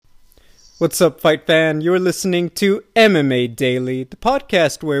What's up, fight fan? You're listening to MMA Daily, the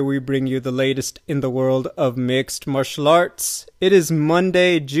podcast where we bring you the latest in the world of mixed martial arts. It is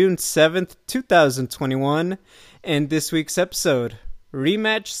Monday, June 7th, 2021, and this week's episode,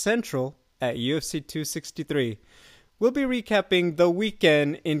 Rematch Central at UFC 263. We'll be recapping the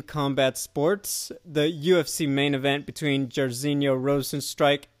weekend in combat sports, the UFC main event between Jairzinho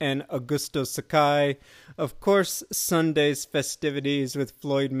Rozenstruik and Augusto Sakai, of course, Sunday's festivities with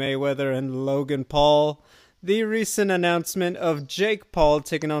Floyd Mayweather and Logan Paul, the recent announcement of Jake Paul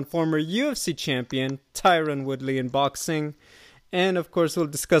taking on former UFC champion Tyron Woodley in boxing, and of course we'll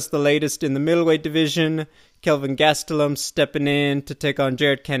discuss the latest in the middleweight division, Kelvin Gastelum stepping in to take on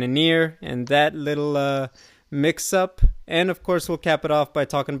Jared Cannonier, and that little mix-up. And of course we'll cap it off by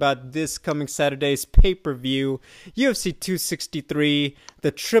talking about this coming Saturday's pay-per-view, UFC 263,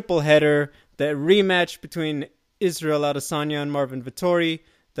 the triple header, the rematch between Israel Adesanya and Marvin Vettori,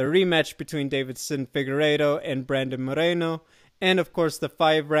 the rematch between Davidson Figueiredo and Brandon Moreno, and of course the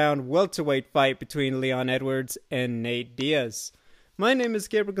 5-round welterweight fight between Leon Edwards and Nate Diaz. My name is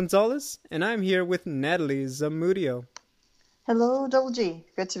Gabriel Gonzalez, and I'm here with Natalie Zamudio. Hello, Double G.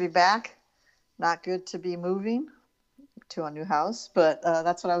 Good to be back. Not good to be moving to a new house, but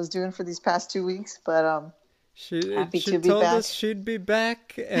that's what I was doing for these past 2 weeks. But She happy to be told back. us she'd be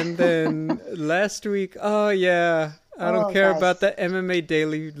back, and then last week, oh yeah, I don't care guys. about the MMA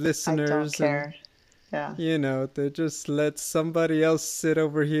Daily I listeners. don't care. Yeah. They just let somebody else sit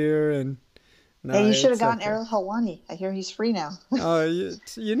over here and... No, Hey, you should have it's gotten okay. Ariel Helwani. I hear he's free now. Oh,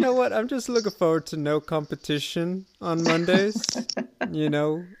 you know what? I'm just looking forward to no competition on Mondays.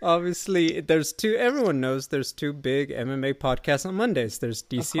 Obviously, everyone knows there's two big MMA podcasts on Mondays. There's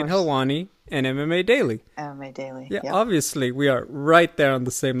DC and course. Helwani and MMA Daily. MMA Daily. Yeah, Yep. obviously, we are right there on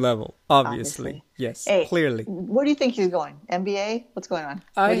the same level. Obviously. Yes, Hey, clearly. where do you think he's going? NBA? What's going on?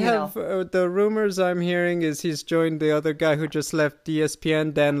 I What do you have, know? the rumors I'm hearing is he's joined the other guy who just left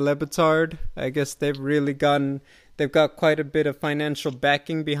ESPN, Dan Le Batard. I guess they've got quite a bit of financial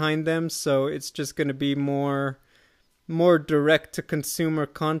backing behind them, so it's just going to be more direct to consumer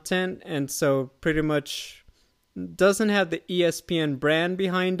content, and so pretty much doesn't have the ESPN brand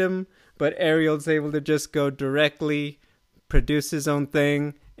behind him, but Ariel's able to just go directly, produce his own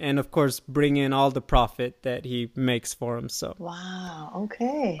thing, and of course bring in all the profit that he makes for him. So Wow.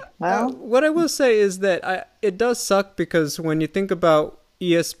 Okay. Well, what I will say is that it does suck, because when you think about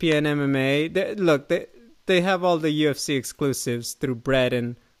ESPN MMA, they have all the UFC exclusives through Brett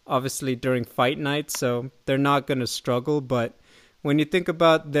and obviously during fight night, so they're not going to struggle. But when you think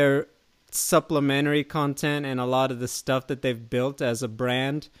about their supplementary content and a lot of the stuff that they've built as a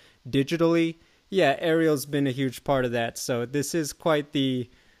brand digitally, yeah, Ariel's been a huge part of that. So this is quite the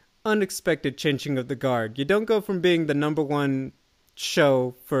unexpected changing of the guard. You don't go from being the number one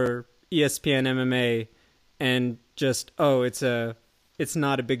show for ESPN MMA and just, it's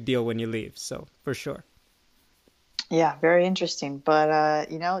not a big deal when you leave. So for sure. yeah, very interesting. But,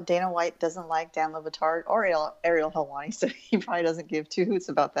 Dana White doesn't like Dan Le Batard or Ariel Helwani, so he probably doesn't give two hoots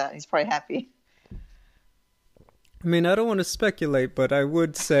about that. He's probably happy. I mean, I don't want to speculate, but I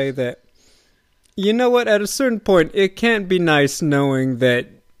would say that, you know what, at a certain point, it can't be nice knowing that,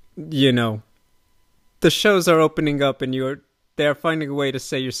 the shows are opening up and they're finding a way to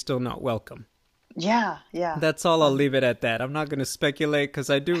say you're still not welcome. Yeah. That's all. I'll leave it at that. I'm not going to speculate, because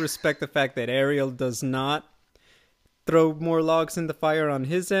I do respect the fact that Ariel does not throw more logs in the fire on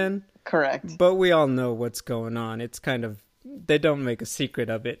his end. Correct. But we all know what's going on. It's kind of, they don't make a secret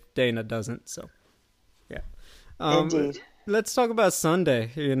of it. Dana doesn't, so yeah. Indeed. Let's talk about Sunday.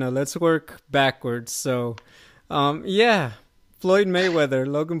 Let's work backwards. So, Floyd Mayweather,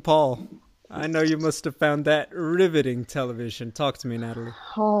 Logan Paul. I know you must have found that riveting television. Talk to me, Natalie.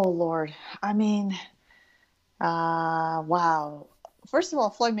 Oh, Lord. I mean, wow. First of all,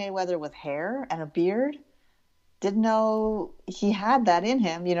 Floyd Mayweather with hair and a beard. Didn't know he had that in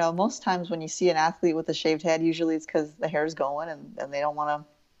him. Most times when you see an athlete with a shaved head, usually it's because the hair's going and they don't want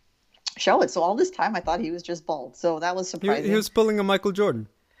to show it. So all this time I thought he was just bald. So that was surprising. He was pulling a Michael Jordan.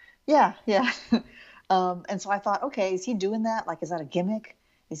 Yeah. And so I thought, okay, is he doing that? Like, is that a gimmick?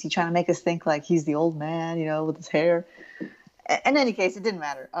 Is he trying to make us think like he's the old man, with his hair? In any case, it didn't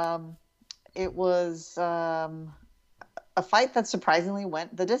matter. It was a fight that surprisingly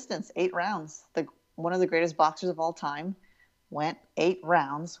went the distance, 8 rounds. One of the greatest boxers of all time went 8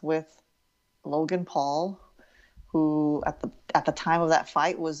 rounds with Logan Paul, who at the time of that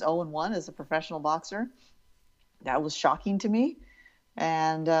fight was 0-1 as a professional boxer. That was shocking to me.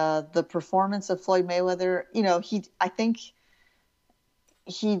 And the performance of Floyd Mayweather, I think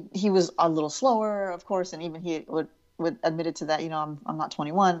he was a little slower, of course, and even he admitted to that. I'm not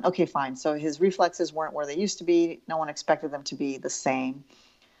 21. Okay, fine. So his reflexes weren't where they used to be. No one expected them to be the same.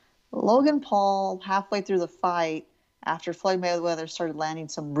 Logan Paul, halfway through the fight, after Floyd Mayweather started landing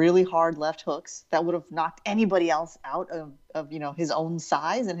some really hard left hooks that would have knocked anybody else out of his own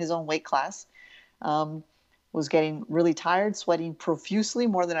size and his own weight class, was getting really tired, sweating profusely,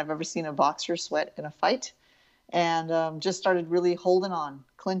 more than I've ever seen a boxer sweat in a fight, and just started really holding on,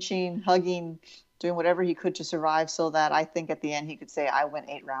 clinching, hugging, doing whatever he could to survive, so that I think at the end he could say, I went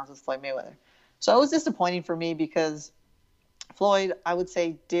 8 rounds with Floyd Mayweather. So it was disappointing for me because Floyd, I would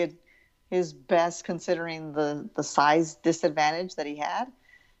say, did his best considering the size disadvantage that he had.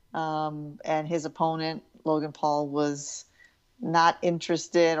 And his opponent, Logan Paul, was not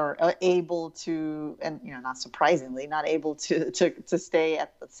interested or able to, and not surprisingly, not able to stay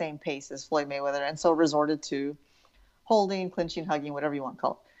at the same pace as Floyd Mayweather, and so resorted to holding, clinching, hugging, whatever you want to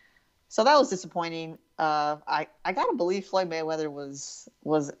call it. So that was disappointing. I gotta believe Floyd Mayweather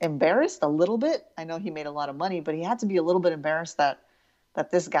was embarrassed a little bit. I know he made a lot of money, but he had to be a little bit embarrassed that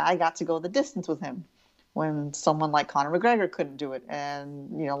this guy got to go the distance with him when someone like Conor McGregor couldn't do it,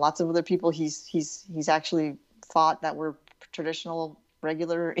 and lots of other people he's actually fought that were traditional,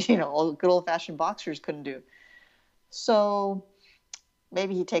 regular, good old fashioned boxers couldn't do. So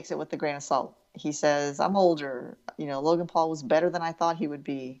maybe he takes it with a grain of salt. He says, I'm older. Logan Paul was better than I thought he would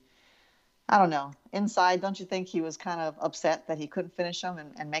be. I don't know. Inside, don't you think he was kind of upset that he couldn't finish him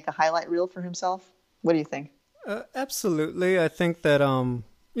and make a highlight reel for himself? What do you think? Absolutely. I think that,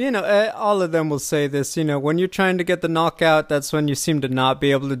 all of them will say this, when you're trying to get the knockout, that's when you seem to not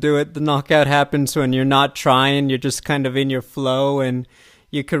be able to do it. The knockout happens when you're not trying, you're just kind of in your flow, and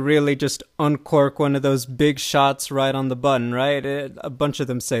you could really just uncork one of those big shots right on the button, right? A bunch of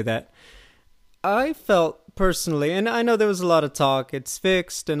them say that. I felt personally, and I know there was a lot of talk, it's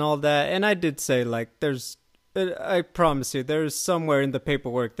fixed and all that, and I did say, I promise you, there's somewhere in the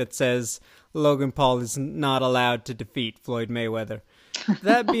paperwork that says Logan Paul is not allowed to defeat Floyd Mayweather.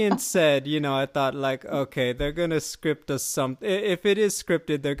 That being said, I thought, okay, they're going to script us something. If it is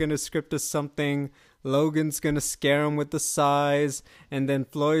scripted, they're going to script us something. Logan's going to scare him with the size, and then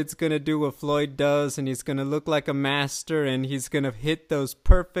Floyd's going to do what Floyd does, and he's going to look like a master, and he's going to hit those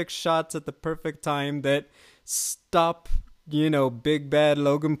perfect shots at the perfect time that stop, big bad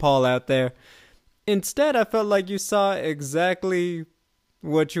Logan Paul out there. Instead, I felt like you saw exactly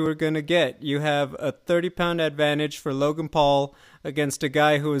what you were going to get. You have a 30-pound advantage for Logan Paul against a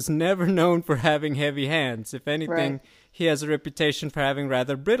guy who is never known for having heavy hands. If anything, right, he has a reputation for having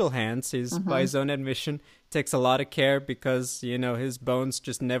rather brittle hands. He's, by his own admission, takes a lot of care because, his bones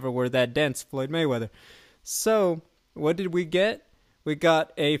just never were that dense, Floyd Mayweather. So, what did we get? We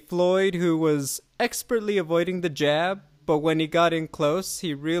got a Floyd who was expertly avoiding the jab, but when he got in close,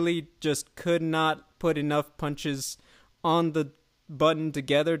 he really just could not put enough punches on the button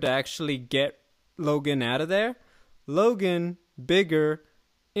together to actually get Logan out of there. Logan, bigger,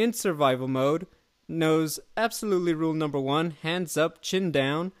 in survival mode, knows absolutely rule number 1, hands up, chin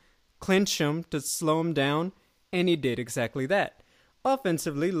down, clinch him to slow him down, and he did exactly that.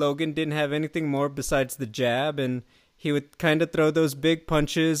 Offensively, Logan didn't have anything more besides the jab, and he would kind of throw those big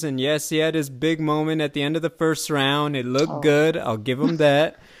punches, and yes, he had his big moment at the end of the first round. It looked good, I'll give him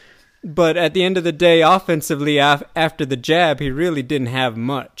that. But at the end of the day, offensively, after the jab, he really didn't have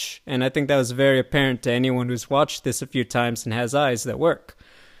much. And I think that was very apparent to anyone who's watched this a few times and has eyes that work.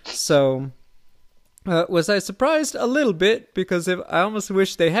 So, was I surprised? A little bit, because I almost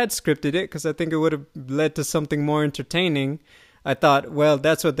wish they had scripted it, because I think it would have led to something more entertaining. I thought, well,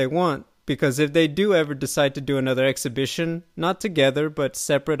 that's what they want. Because if they do ever decide to do another exhibition, not together, but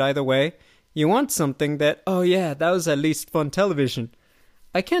separate either way, you want something that, oh yeah, that was at least fun television.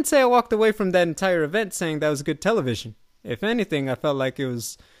 I can't say I walked away from that entire event saying that was good television. If anything, I felt like it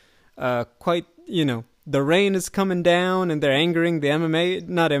was quite, the rain is coming down and they're angering the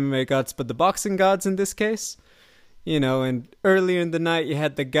not MMA gods, but the boxing gods in this case. And earlier in the night you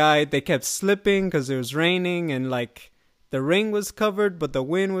had the guy, they kept slipping because it was raining and the ring was covered, but the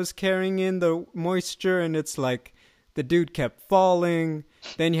wind was carrying in the moisture, and it's like the dude kept falling.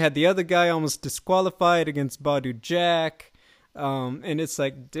 Then you had the other guy almost disqualified against Badu Jack. And it's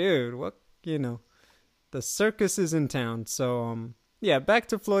like, dude, what, the circus is in town. So, yeah, back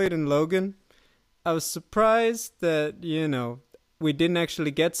to Floyd and Logan. I was surprised that, we didn't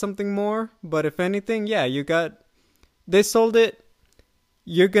actually get something more. But if anything, yeah, they sold it.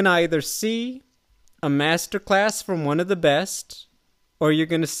 You're going to either see a masterclass from one of the best, or you're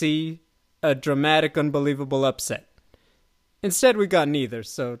going to see a dramatic, unbelievable upset. Instead, we got neither.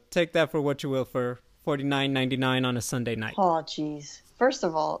 So take that for what you will for $49.99 on a Sunday night. Oh, jeez. first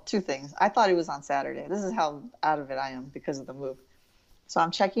of all, two things. I thought it was on Saturday. This is how out of it I am because of the move. So I'm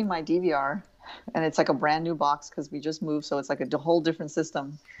checking my DVR, and it's like a brand new box because we just moved, so it's like a whole different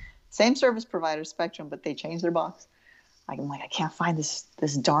system. Same service provider, Spectrum, but they changed their box. I'm like, I can't find this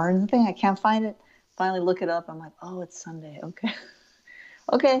darn thing. I can't find it. Finally look it up. I'm like, oh, it's Sunday. Okay.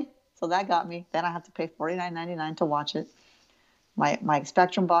 Okay. So that got me. Then I have to pay $49.99 to watch it. My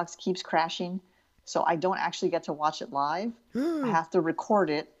Spectrum box keeps crashing, so I don't actually get to watch it live. I have to record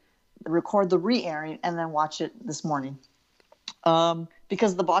the re-airing, and then watch it this morning.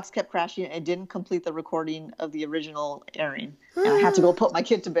 Because the box kept crashing, it didn't complete the recording of the original airing, and I had to go put my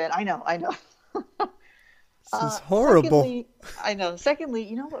kid to bed. I know. This is horrible. Secondly,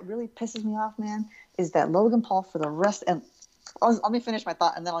 you know what really pisses me off, man, is that Logan Paul let me finish my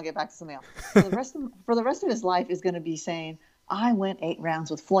thought, and then I'll get back to something else. For the rest of his life is going to be saying, I went 8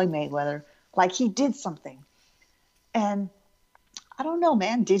 rounds with Floyd Mayweather, like he did something. And I don't know,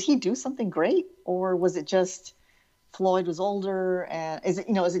 man, did he do something great, or was it just Floyd was older, and is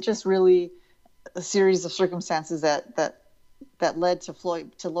it just really a series of circumstances that led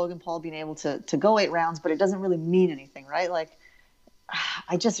to Logan Paul being able to go 8 rounds, but it doesn't really mean anything, right? Like,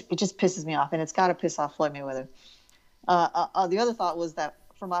 it just pisses me off, and it's got to piss off Floyd Mayweather. The other thought was that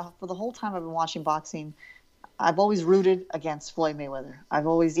for the whole time I've been watching boxing, I've always rooted against Floyd Mayweather. I've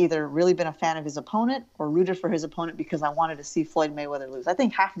always either really been a fan of his opponent or rooted for his opponent because I wanted to see Floyd Mayweather lose. I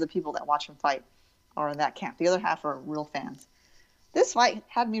think half of the people that watch him fight are in that camp. The other half are real fans. This fight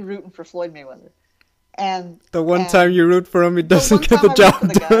had me rooting for Floyd Mayweather. And the one time you root for him, he doesn't get the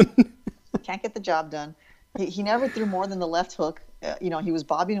job done. Can't get the job done. He never threw more than the left hook. He was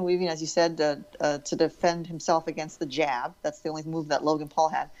bobbing and weaving, as you said, to defend himself against the jab. That's the only move that Logan Paul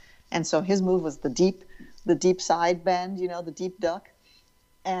had. And so his move was the deep side bend, the deep duck,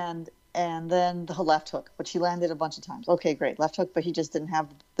 and then the left hook, which he landed a bunch of times. Okay, great, left hook, but he just didn't have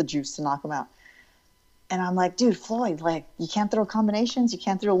the juice to knock him out. And I'm like, dude, Floyd, like, you can't throw combinations, you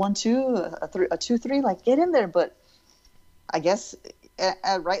can't throw 1-2, a 2-3, like, get in there. But I guess,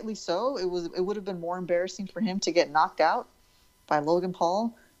 rightly so, it would have been more embarrassing for him to get knocked out by Logan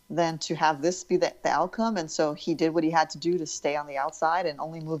Paul than to have this be the outcome. And so he did what he had to do to stay on the outside and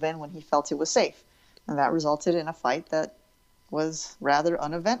only move in when he felt it was safe. And that resulted in a fight that was rather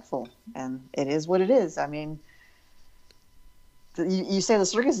uneventful. And it is what it is. I mean, you say the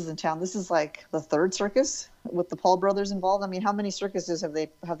circus is in town. This is like the third circus with the Paul brothers involved. I mean, how many circuses have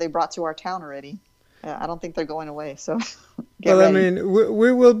they brought to our town already? I don't think they're going away. So, ready. I mean,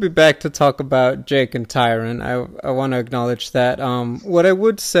 we will be back to talk about Jake and Tyron. I want to acknowledge that. What I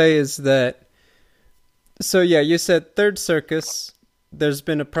would say is that, so yeah, you said third circus. There's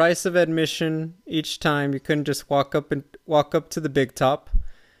been a price of admission each time. You couldn't just walk up to the big top.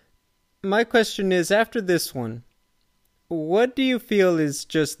 My question is, after this one, what do you feel is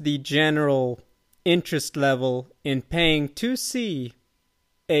just the general interest level in paying to see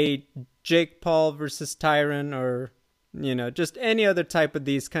a Jake Paul versus Tyron, or, just any other type of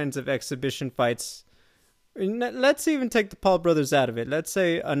these kinds of exhibition fights? Let's even take the Paul brothers out of it. Let's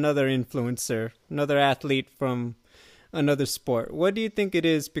say another influencer, another athlete from another sport. What do you think it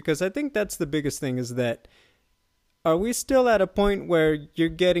is? Because I think that's the biggest thing, is that, are we still at a point where you're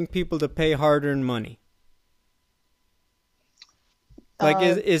getting people to pay hard-earned money? Like,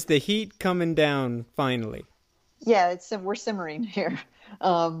 is the heat coming down finally? Yeah, we're simmering here.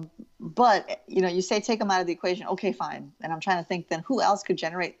 But, you say take them out of the equation. Okay, fine. And I'm trying to think then who else could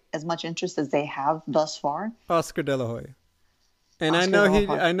generate as much interest as they have thus far? Oscar De La Hoya. And Oscar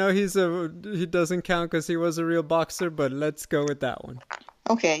I know he doesn't count because he was a real boxer, but let's go with that one.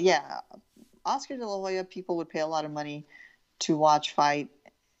 Okay, yeah. Oscar De La Hoya, people would pay a lot of money to watch fight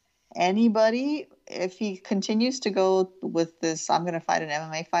anybody. If he continues to go with this, I'm going to fight an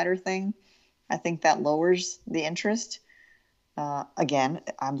MMA fighter thing, I think that lowers the interest. Again,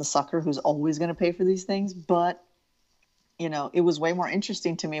 I'm the sucker who's always going to pay for these things, but it was way more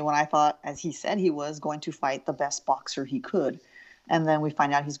interesting to me when I thought, as he said, he was going to fight the best boxer he could. And then we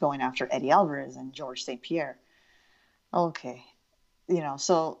find out he's going after Eddie Alvarez and George St. Pierre. Okay.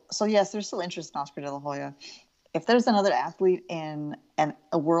 So yes, there's still interest in Oscar De La Hoya. If there's another athlete in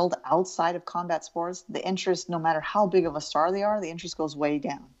a world outside of combat sports, the interest, no matter how big of a star they are, the interest goes way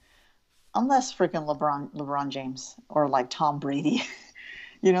down. Unless freaking LeBron James or like Tom Brady.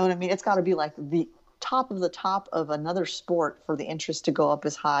 You know what I mean? It's got to be like the top of another sport for the interest to go up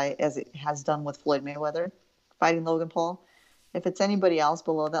as high as it has done with Floyd Mayweather fighting Logan Paul. If it's anybody else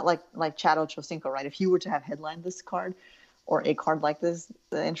below that, like Chad Ochocinco, right? If he were to have headlined this card, or a card like this,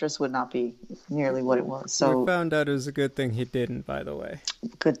 the interest would not be nearly what it was. We So found out it was a good thing he didn't, by the way.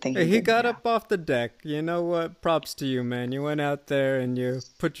 good thing Hey, he he didn't. got Yeah. up off the deck. You know what? Props to you, man. You went out there and you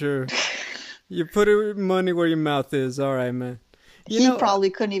put your money where your mouth is. All right, man. You He know, probably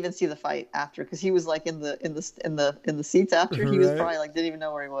couldn't even see the fight after because he was like in the seats after. He was right? probably like didn't even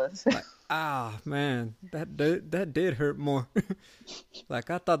know where he was. Man, that did hurt more. Like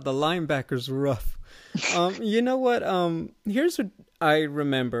I thought the linebackers were rough. You know what? Here's what I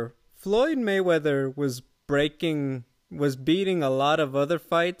remember. Floyd Mayweather was beating a lot of other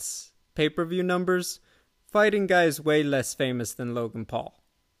fights, pay-per-view numbers, fighting guys way less famous than Logan Paul.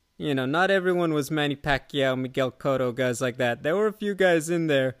 You know, not everyone was Manny Pacquiao, Miguel Cotto, guys like that. There were a few guys in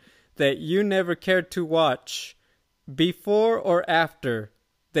there that you never cared to watch before or after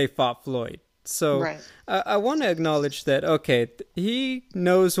they fought Floyd. So Right. I want to acknowledge that, okay, he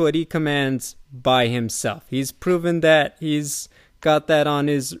knows what he commands by himself. He's proven that. He's got that on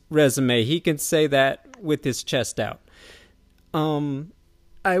his resume. He can say that with his chest out.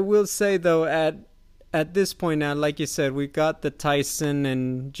 I will say, though, at this point now, like you said, we got the Tyson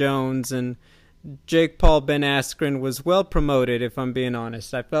and Jones, and Jake Paul Ben Askren was well promoted, if I'm being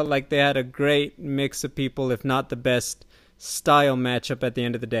honest. I felt like they had a great mix of people, if not the best style matchup at the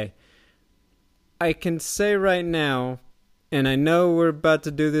end of the day. I can say right now, and I know we're about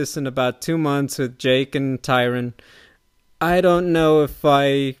to do this in about 2 months with Jake and Tyron, I don't know if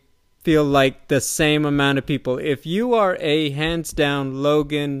I feel like the same amount of people. If you are a hands down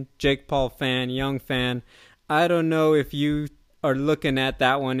Logan, Jake Paul fan, Young fan, I don't know if you are looking at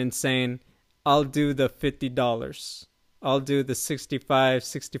that one and saying, I'll do the $50. I'll do the $65,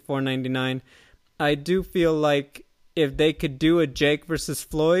 $64.99. I do feel like if they could do a Jake versus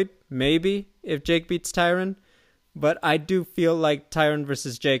Floyd, maybe, if Jake beats Tyron, but I do feel like Tyron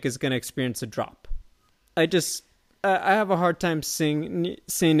versus Jake is going to experience a drop. I have a hard time seeing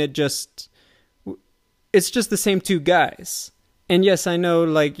it just... It's just the same two guys. And yes, I know,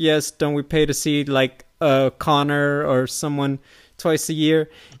 like, yes, don't we pay to see, like, Connor or someone twice a year?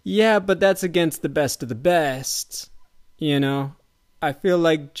 Yeah, but that's against the best of the best, you know? I feel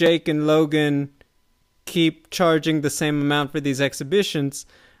like Jake and Logan keep charging the same amount for these exhibitions.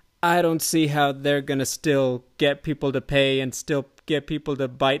 I don't see how they're going to still get people to pay and still get people to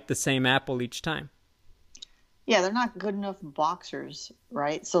bite the same apple each time. Yeah, they're not good enough boxers,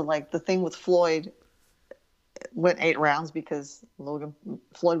 right? So like the thing with Floyd went 8 rounds because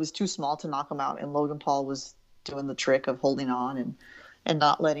Floyd was too small to knock him out, and Logan Paul was doing the trick of holding on and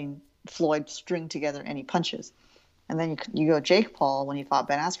not letting Floyd string together any punches. And then you go Jake Paul when he fought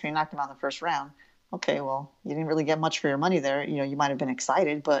Ben Askren, he knocked him out in the first round. Okay, well, you didn't really get much for your money there. You know, you might have been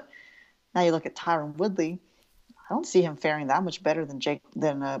excited, but now you look at Tyron Woodley. I don't see him faring that much better than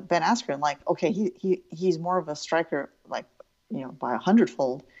Ben Askren. Like, okay, he's more of a striker, like, you know, by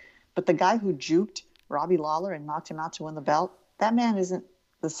 100-fold. But the guy who juked Robbie Lawler and knocked him out to win the belt, that man isn't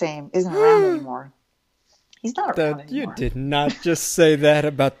around anymore. He's not around anymore. You did not just say that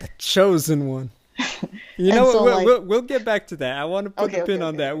about the chosen one. You know so, what? We'll get back to that. I want to put Okay, a pin okay,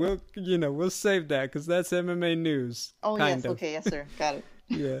 on okay. that. We'll save that because that's MMA news. Oh, kind yes. of. Okay, yes, sir. Got it.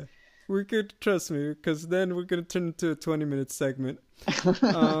 Yeah. We could, trust me, because then we're going to turn into a 20-minute segment.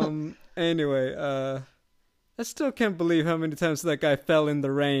 Anyway, I still can't believe how many times that guy fell in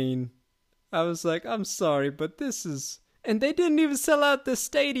the rain. I was like, I'm sorry, but this is... And they didn't even sell out the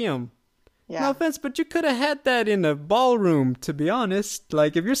stadium. Yeah. No offense, but you could have had that in a ballroom, to be honest.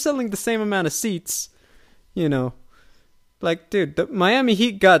 Like, if you're selling the same amount of seats, you know... Like, dude, the Miami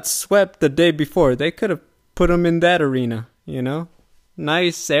Heat got swept the day before. They could have put them in that arena, you know?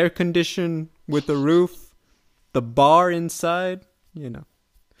 Nice air condition with a roof, the bar inside, you know.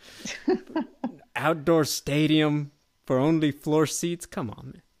 Outdoor stadium for only floor seats. Come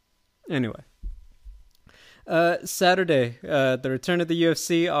on, man. Anyway. Saturday, the return of the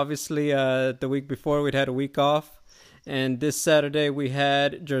UFC. Obviously, the week before we'd had a week off. And this Saturday we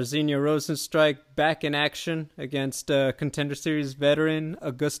had Jairzinho Rozenstruik back in action against Contender Series veteran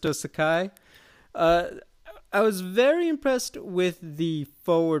Augusto Sakai. I was very impressed with the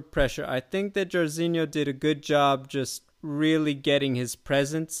forward pressure. I think that Jairzinho did a good job just really getting his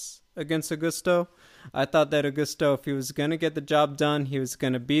presence against Augusto. I thought that Augusto, if he was going to get the job done, he was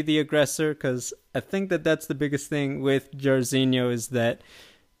going to be the aggressor, because I think that that's the biggest thing with Jairzinho is that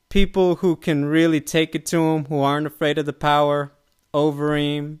people who can really take it to him, who aren't afraid of the power,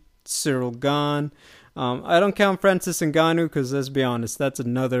 Overeem, Cyril Gane. I don't count Francis Ngannou because, let's be honest, that's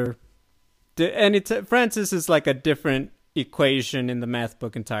another... And Francis is like a different equation in the math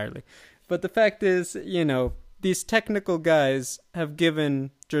book entirely. But the fact is, you know, these technical guys have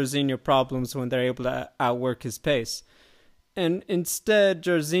given Jairzinho problems when they're able to outwork his pace. And instead,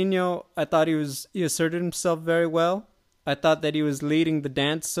 Jairzinho, I thought he asserted himself very well. I thought that he was leading the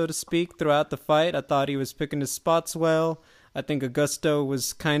dance, so to speak, throughout the fight. I thought he was picking his spots well. I think Augusto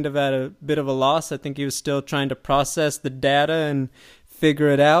was kind of at a bit of a loss. I think he was still trying to process the data and figure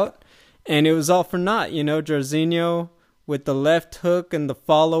it out. And it was all for naught, Jairzinho with the left hook and the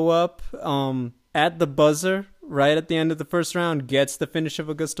follow up at the buzzer right at the end of the first round gets the finish of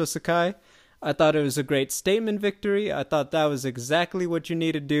Augusto Sakai. I thought it was a great statement victory. I thought that was exactly what you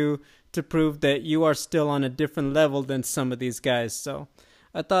need to do to prove that you are still on a different level than some of these guys. So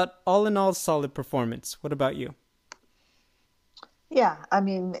I thought all in all, solid performance. What about you? Yeah, I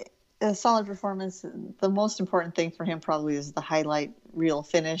mean, a solid performance. The most important thing for him probably is the highlight reel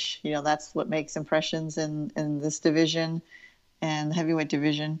finish. That's what makes impressions in this division and the heavyweight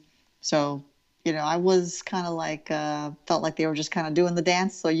division. So, I was kind of like felt like they were just kind of doing the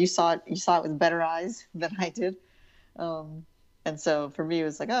dance. So you saw it with better eyes than I did. And so for me, it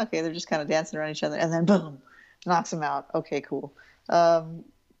was like, oh, okay, they're just kind of dancing around each other, and then boom, knocks him out. Okay, cool.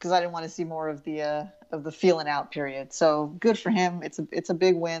 Because I didn't want to see more of the feeling out period. So good for him. It's a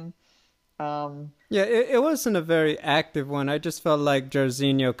big win. Yeah, it wasn't a very active one. I just felt like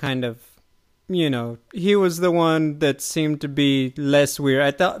Jairzinho kind of, he was the one that seemed to be less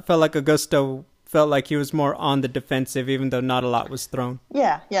weird. Felt like Augusto felt like he was more on the defensive, even though not a lot was thrown.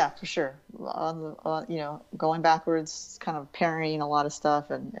 Yeah, for sure. Going backwards, kind of parrying a lot of stuff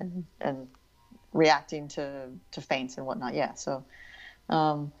and reacting to feints and whatnot. Yeah. So,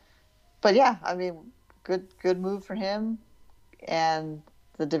 but yeah, I mean, good move for him. And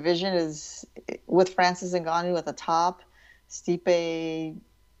the division is with Francis Ngannou at the top. Stipe,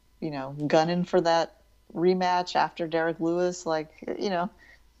 gunning for that rematch after Derek Lewis,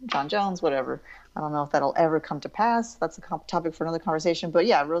 John Jones, whatever. I don't know if that'll ever come to pass. That's a topic for another conversation. But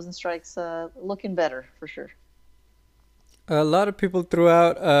yeah, Rozenstruik's looking better for sure. A lot of people threw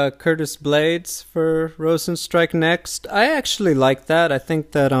out Curtis Blades for Rozenstruik next. I actually like that. I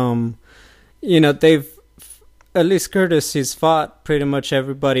think that they've, at least Curtis, he's fought pretty much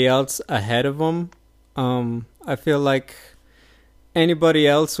everybody else ahead of him. I feel like anybody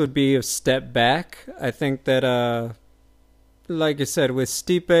else would be a step back. I think that like you said, with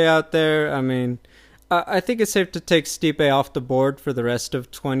Stipe out there, I mean, I think it's safe to take Stipe off the board for the rest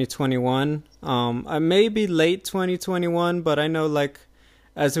of 2021. Maybe late 2021, but I know,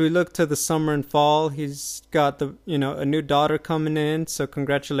 as we look to the summer and fall, he's got a new daughter coming in, so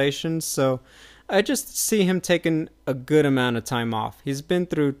congratulations. So I just see him taking a good amount of time off. He's been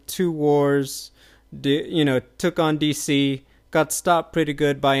through 2 wars, took on DC, got stopped pretty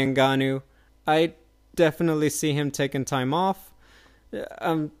good by Ngannou. I definitely see him taking time off.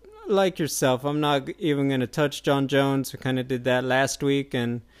 Like yourself, I'm not even going to touch John Jones. We kind of did that last week,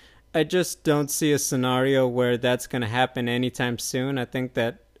 and I just don't see a scenario where that's going to happen anytime soon. I think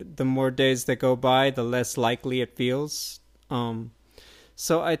that the more days that go by, the less likely it feels.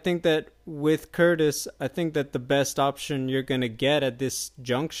 So I think that with Curtis, I think that the best option you're going to get at this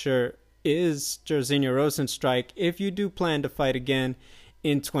juncture is Jairzinho Rozenstruik if you do plan to fight again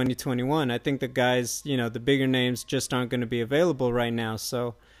in 2021. I think the guys, the bigger names just aren't going to be available right now.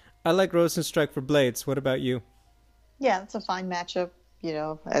 So I like Rozenstruik for Blades. What about you? Yeah, it's a fine matchup.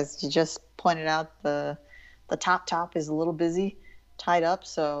 As you just pointed out, the top is a little busy, tied up.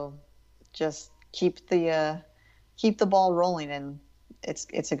 So just keep the ball rolling, and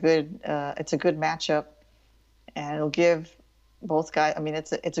it's a good matchup, and it'll give both guys. I mean,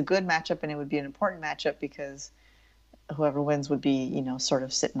 it's a good matchup, and it would be an important matchup because whoever wins would be, sort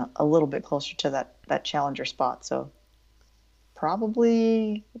of sitting a little bit closer to that challenger spot. So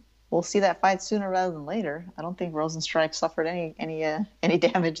probably we'll see that fight sooner rather than later. I don't think Rozenstruik suffered any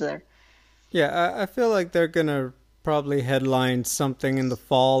damage there. Yeah, I feel like they're gonna probably headline something in the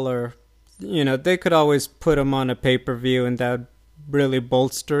fall, or they could always put him on a pay-per-view, and that would really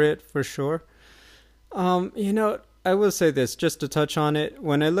bolster it for sure. I will say this, just to touch on it.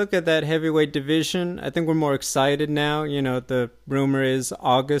 When I look at that heavyweight division, I think we're more excited now. The rumor is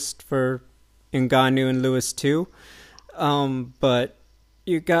August for Ngannou and Lewis too. But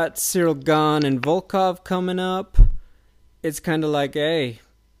you got Cyril Gane and Volkov coming up. It's kind of like, hey,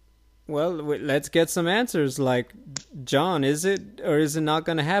 well, let's get some answers. Like, John, is it or is it not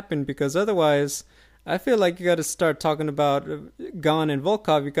going to happen? Because otherwise, I feel like you got to start talking about Gane and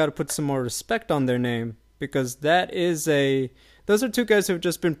Volkov. You got to put some more respect on their name. Because those are 2 guys who have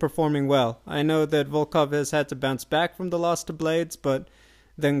just been performing well. I know that Volkov has had to bounce back from the loss to Blades, but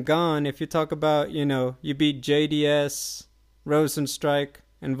then Gane, if you talk about, you beat JDS, Rozenstruik,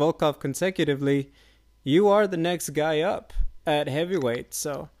 and Volkov consecutively, you are the next guy up at heavyweight.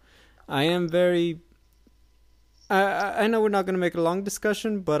 So I am very I know we're not going to make a long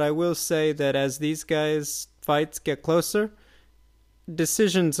discussion, but I will say that as these guys' fights get closer,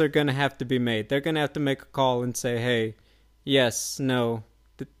 decisions are going to have to be made. They're going to have to make a call and say, hey, yes, no,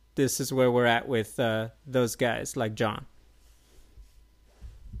 this is where we're at with those guys like John.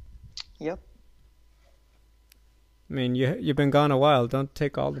 Yep. I mean, you've been gone a while. Don't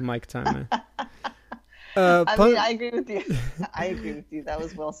take all the mic time, man. I mean, I agree with you. I agree with you. That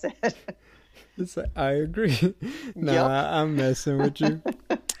was well said. I agree. No, Yep. I'm messing with you.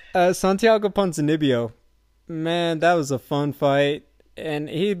 Santiago Ponzinibbio. Man, that was a fun fight. And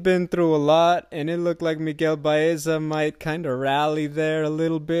he'd been through a lot, and it looked like Miguel Baeza might kind of rally there a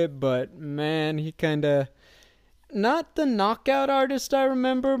little bit, but man, he kind of... Not the knockout artist I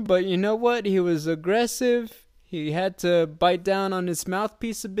remember, but you know what? He was aggressive. He had to bite down on his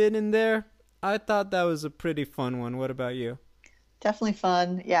mouthpiece a bit in there. I thought that was a pretty fun one. What about you? Definitely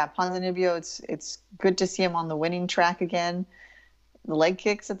fun. Yeah, Ponzinibbio, it's good to see him on the winning track again. The leg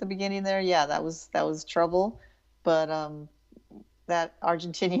kicks at the beginning there, yeah, that was trouble. But that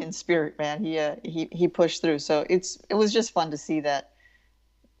Argentinian spirit, man, he pushed through. So it was just fun to see that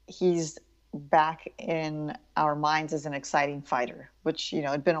he's back in our minds as an exciting fighter, which,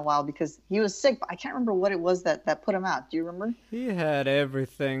 it'd been a while because he was sick, but I can't remember what it was that put him out. Do you remember? He had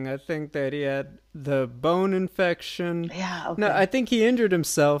everything. I think that he had the bone infection. Yeah, okay. No, I think he injured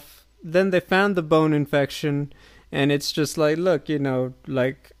himself. Then they found the bone infection, and it's just like, look,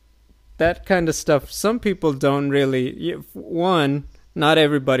 like that kind of stuff. Some people don't really. One, not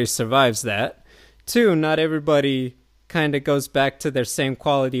everybody survives that. Two, not everybody kind of goes back to their same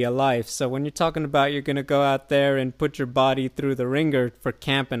quality of life. So when you're talking about you're going to go out there and put your body through the ringer for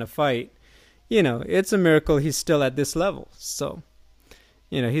camp and a fight, it's a miracle he's still at this level. So,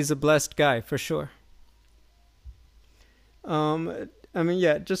 he's a blessed guy for sure. I mean,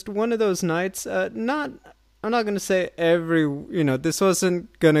 yeah, just one of those nights. I'm not going to say this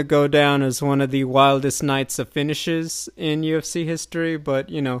wasn't going to go down as one of the wildest nights of finishes in UFC history, but,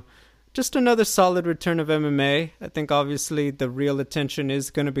 just another solid return of MMA. I think obviously the real attention is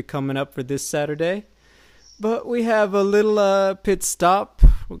going to be coming up for this Saturday. But we have a little pit stop.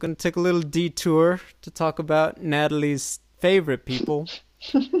 We're going to take a little detour to talk about Natalie's favorite people.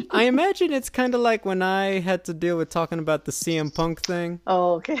 I imagine it's kind of like when I had to deal with talking about the CM Punk thing.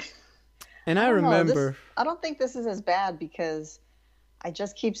 Oh, okay. And I remember... I don't think this is as bad because I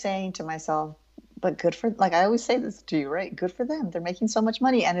just keep saying to myself, but good for, like I always say this to you, right? Good for them. They're making so much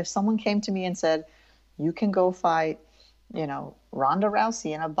money. And if someone came to me and said, you can go fight, Ronda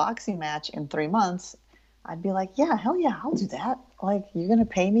Rousey in a boxing match in 3 months, I'd be like, yeah, hell yeah, I'll do that. Like, you're going to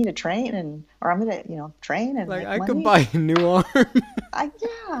pay me to train or I'm going to, train and like, make I money? could buy a new arm.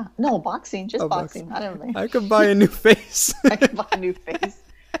 Yeah. No, boxing, just boxing. I don't know. I could buy a new face. I could buy a new face.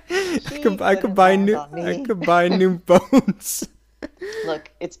 I could buy new bones.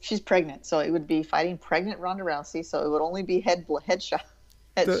 Look, she's pregnant, so it would be fighting pregnant Ronda Rousey. So it would only be headshots.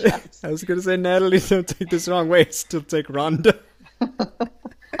 I was gonna say, Natalie, don't take this wrong way. Still take Ronda.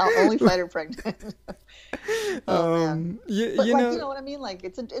 I'll only fight her pregnant. Man. But you know what I mean? Like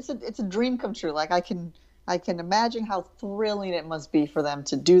it's a dream come true. Like I can imagine how thrilling it must be for them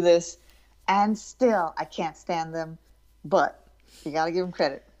to do this, and still I can't stand them, but you got to give them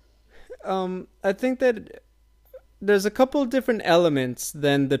credit. I think that there's a couple of different elements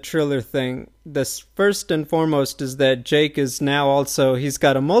than the Triller thing. The first and foremost is that Jake is now also, he's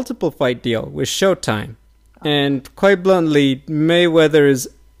got a multiple fight deal with Showtime. And quite bluntly, Mayweather is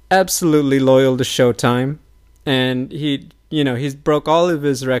absolutely loyal to Showtime. And he's broke all of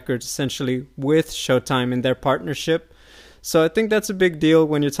his records essentially with Showtime in their partnership. So I think that's a big deal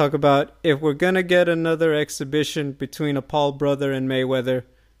when you talk about if we're going to get another exhibition between a Paul brother and Mayweather,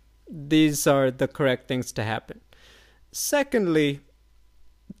 these are the correct things to happen. Secondly,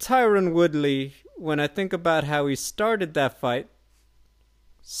 Tyron Woodley, when I think about how he started that fight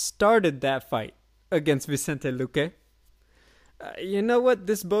against Vicente Luque, you know what?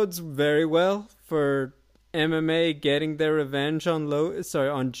 This bodes very well for MMA getting their revenge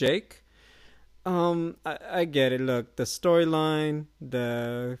on Jake. I get it. Look, the storyline,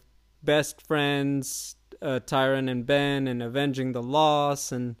 the best friends, Tyron and Ben, and avenging the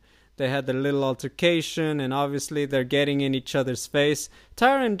loss, and they had their little altercation, and obviously they're getting in each other's face.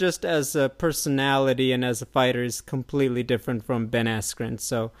 Tyron, just as a personality and as a fighter, is completely different from Ben Askren,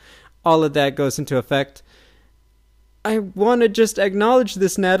 so all of that goes into effect. I want to just acknowledge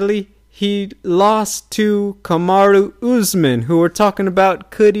this, Natalie. He lost to Kamaru Usman, who we're talking about,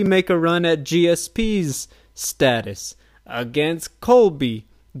 could he make a run at GSP's status, against Colby,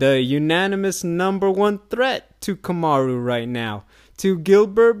 the unanimous #1 threat to Kamaru right now, to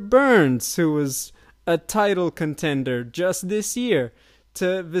Gilbert Burns, who was a title contender just this year,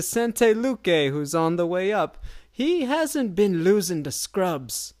 to Vicente Luque, who's on the way up. He hasn't been losing to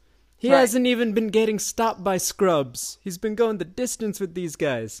scrubs. He hasn't even been getting stopped by scrubs. He's been going the distance with these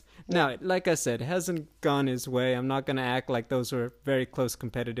guys. Now, like I said, it hasn't gone his way. I'm not going to act like those were very close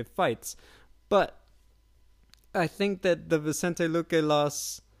competitive fights. But I think that the Vicente Luque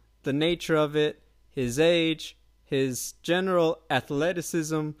loss, the nature of it, his age, his general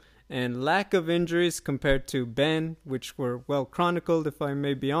athleticism, and lack of injuries compared to Ben, which were well chronicled, if I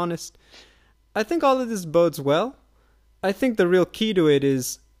may be honest, I think all of this bodes well. I think the real key to it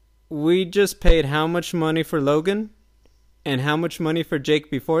is we just paid how much money for Logan and how much money for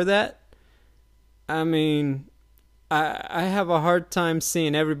Jake before that. I mean, I have a hard time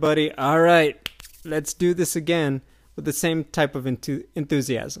seeing everybody, all right, let's do this again, with the same type of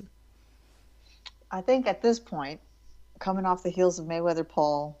enthusiasm. I think at this point, coming off the heels of Mayweather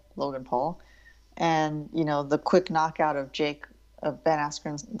Paul, Logan Paul, and the quick knockout of Ben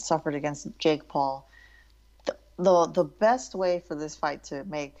Askren suffered against Jake Paul, the best way for this fight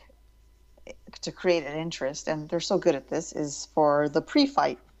to create an interest, and they're so good at this, is for the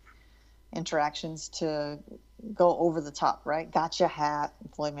pre-fight interactions to go over the top, right? Gotcha hat,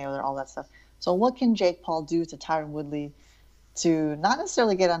 Floyd Mayweather, all that stuff. So what can Jake Paul do to Tyron Woodley to not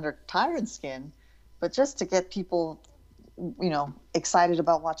necessarily get under Tyron's skin, but just to get people, excited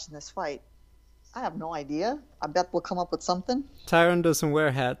about watching this fight? I have no idea. I bet we'll come up with something. Tyron doesn't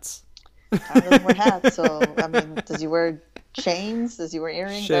wear hats. Tyron doesn't wear hats, so, I mean, does he wear chains? Does he wear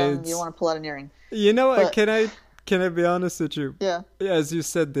earrings? You don't want to pull out an earring. You know what? Can I be honest with you? Yeah. Yeah, as you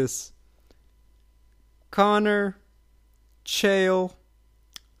said this. Conor, Chael,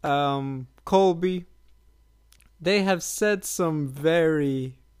 Colby, they have said some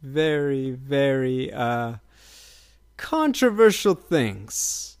very, very, very controversial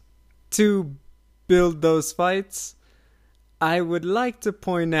things to build those fights. I would like to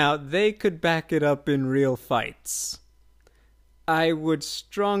point out they could back it up in real fights. I would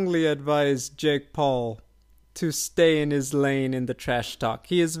strongly advise Jake Paul to stay in his lane in the trash talk.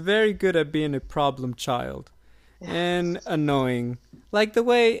 He is very good at being a problem child and annoying, like the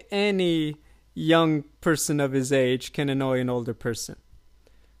way any young person of his age can annoy an older person.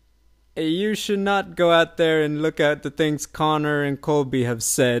 You should not go out there and look at the things Conor and Colby have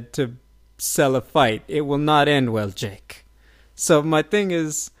said to sell a fight. It will not end well, Jake. So my thing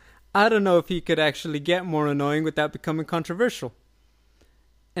is, I don't know if he could actually get more annoying without becoming controversial.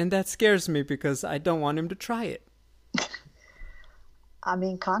 And that scares me because I don't want him to try it. I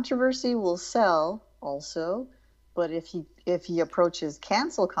mean, controversy will sell also, but if he approaches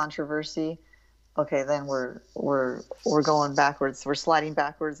cancel controversy, okay, then we're going backwards. We're sliding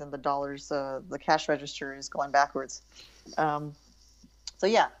backwards, and the dollars, the cash register is going backwards. So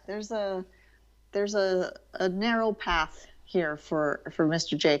yeah, there's a narrow path here for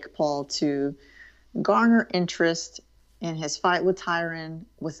Mr. Jake Paul to garner interest in his fight with Tyron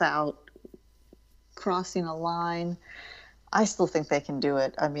without crossing a line. I still think they can do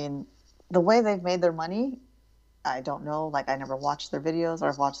it. I mean, the way they've made their money, I don't know. Like, I never watched their videos, or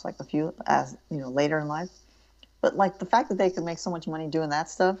I've watched like a few later in life. But like the fact that they could make so much money doing that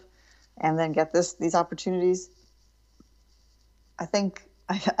stuff and then get these opportunities, I think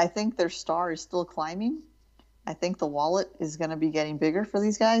their star is still climbing. I think the wallet is going to be getting bigger for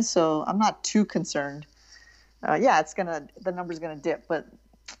these guys, so I'm not too concerned. The number's going to dip, but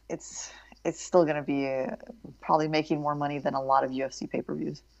it's still going to be probably making more money than a lot of UFC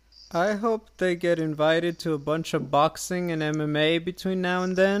pay-per-views. I hope they get invited to a bunch of boxing and MMA between now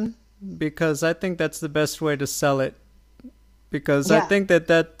and then, because I think that's the best way to sell it. Because I think that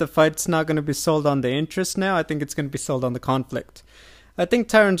the fight's not going to be sold on the interest now. I think it's going to be sold on the conflict. I think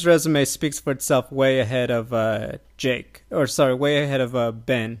Tyron's resume speaks for itself way ahead of way ahead of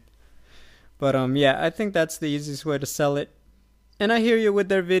Ben. But I think that's the easiest way to sell it. And I hear you with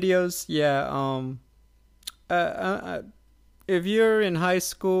their videos. If you're in high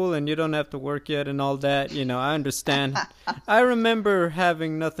school and you don't have to work yet and all that, I understand. I remember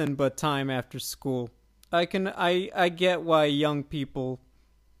having nothing but time after school. I get why young people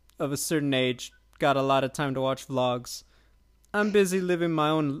of a certain age got a lot of time to watch vlogs. I'm busy living my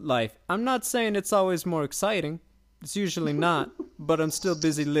own life. I'm not saying it's always more exciting. It's usually not, but I'm still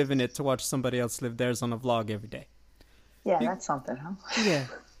busy living it to watch somebody else live theirs on a vlog every day. Yeah, that's something, huh? Yeah.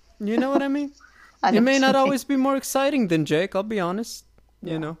 You know what I mean? It may not always be more exciting than Jake, I'll be honest.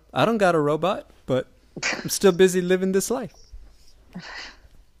 Yeah. I don't got a robot, but I'm still busy living this life.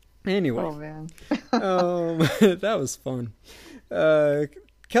 Anyway. Oh, man. That was fun.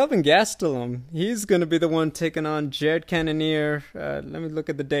 Kelvin Gastelum, he's going to be the one taking on Jared Cannonier. Let me look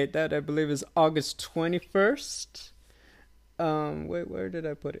at the date. That, I believe, is August 21st. Wait, where did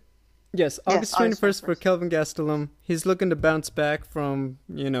I put it? Yes, August 21st for Kelvin Gastelum. He's looking to bounce back from,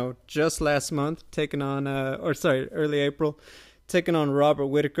 just last month, taking on, early April, taking on Robert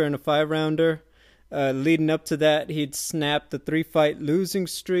Whittaker in a 5-rounder. Leading up to that, he'd snapped the 3-fight losing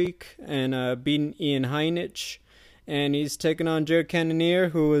streak and beaten Ian Heinisch. And he's taken on Jared Cannonier,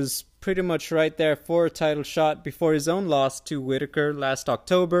 who was pretty much right there for a title shot before his own loss to Whittaker last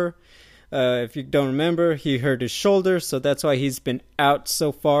October. If you don't remember, he hurt his shoulder, so that's why he's been out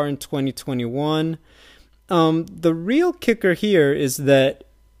so far in 2021. The real kicker here is that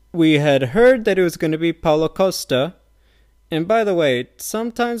we had heard that it was going to be Paulo Costa. And by the way,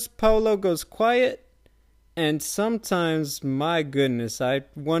 sometimes Paulo goes quiet, and sometimes, my goodness, I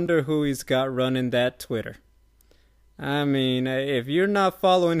wonder who he's got running that Twitter. I mean, if you're not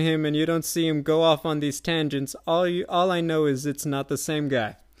following him and you don't see him go off on these tangents, all I know is it's not the same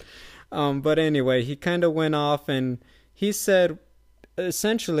guy. But anyway, he kind of went off and he said,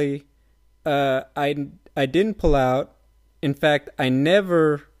 essentially, I didn't pull out. In fact, I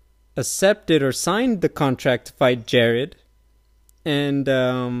never accepted or signed the contract to fight Jared. And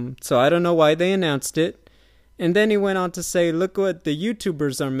so I don't know why they announced it. And then he went on to say, look what the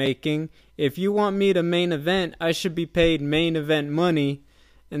YouTubers are making. If you want me to main event, I should be paid main event money.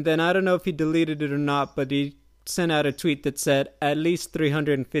 And then I don't know if he deleted it or not, but he sent out a tweet that said at least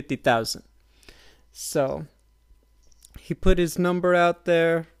 $350,000. So he put his number out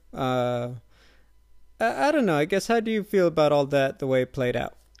there. I don't know. I guess, how do you feel about all that, the way it played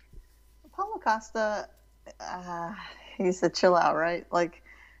out? Paulo Costa, he's a chill out, right? Like,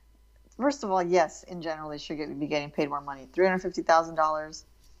 first of all, yes, in general, they should be getting paid more money. $350,000,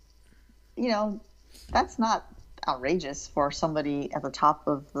 that's not outrageous for somebody at the top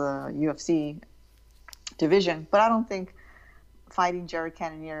of the UFC division. But I don't think fighting Jared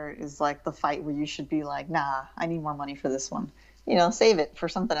Cannonier is like the fight where you should be like, nah, I need more money for this one. Save it for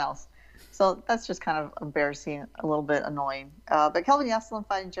something else. So that's just kind of embarrassing, a little bit annoying. But Kelvin Gastelum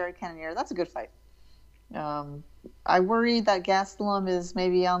fighting Jared Cannonier, that's a good fight. I worry that Gastelum is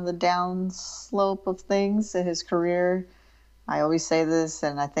maybe on the down slope of things in his career. I always say this,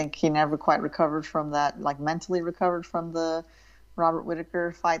 and I think he never quite recovered from that, like mentally recovered from the Robert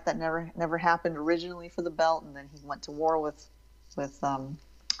Whittaker fight that never happened originally for the belt, and then he went to war with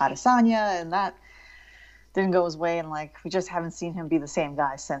Adesanya, and that didn't go his way, and like we just haven't seen him be the same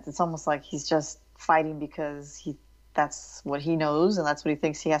guy since. It's almost like he's just fighting because that's what he knows, and that's what he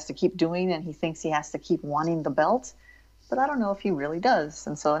thinks he has to keep doing, and he thinks he has to keep wanting the belt. But I don't know if he really does.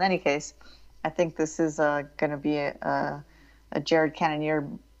 And so in any case, I think this is going to be a Jared Cannonier,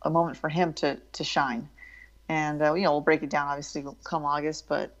 a moment for him to shine. And, we'll break it down, obviously, come August,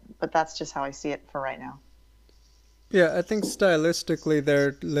 but that's just how I see it for right now. Yeah, I think stylistically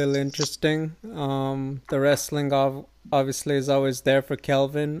they're a little interesting. The wrestling obviously is always there for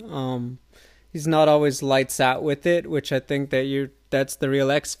Kelvin. He's not always lights out with it, which I think that's the real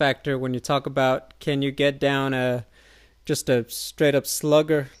X factor when you talk about, can you get down just a straight up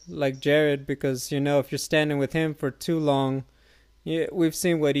slugger like Jared, because if you're standing with him for too long, we've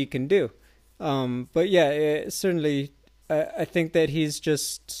seen what he can do. But yeah, certainly I think that he's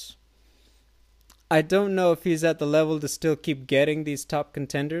just, I don't know if he's at the level to still keep getting these top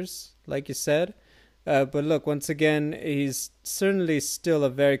contenders, like you said. But look, once again, he's certainly still a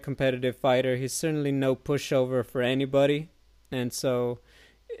very competitive fighter. He's certainly no pushover for anybody. And so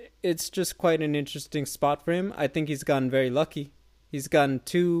it's just quite an interesting spot for him. I think he's gotten very lucky. He's gotten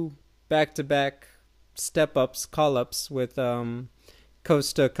 2 back-to-back step-ups, call-ups with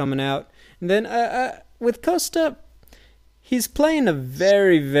Costa coming out. And then with Costa, he's playing a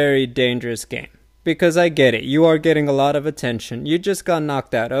very, very dangerous game. Because I get it. You are getting a lot of attention. You just got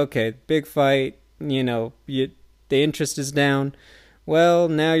knocked out. Okay, big fight. The interest is down. Well,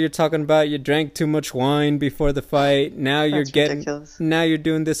 now you're talking about you drank too much wine before the fight. Now you're ridiculous. Now you're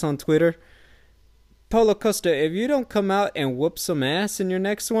doing this on Twitter. Paulo Costa, if you don't come out and whoop some ass in your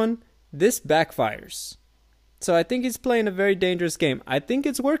next one, this backfires. So I think he's playing a very dangerous game. I think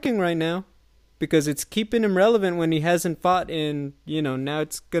it's working right now because it's keeping him relevant when he hasn't fought in, now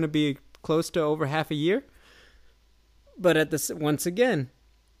it's going to be close to over half a year. But once again,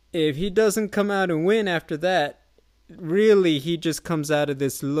 if he doesn't come out and win after that, really he just comes out of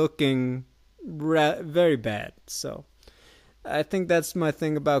this looking very bad. So I think that's my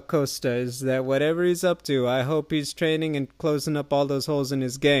thing about Costa, is that whatever he's up to, I hope he's training and closing up all those holes in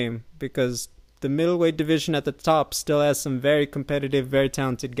his game, because the middleweight division at the top still has some very competitive, very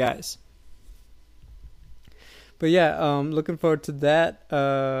talented guys. But yeah, looking forward to that.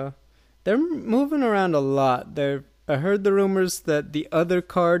 They're moving around a lot. I heard the rumors that the other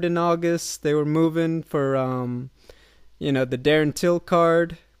card in August they were moving for the Darren Till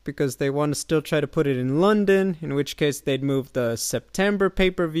card because they want to still try to put it in London. In which case they'd move the September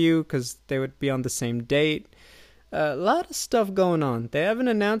pay-per-view because they would be on the same date. A lot of stuff going on. They haven't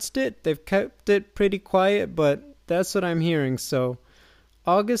announced it. They've kept it pretty quiet, but that's what I'm hearing. So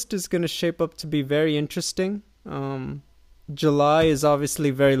August is going to shape up to be very interesting. July is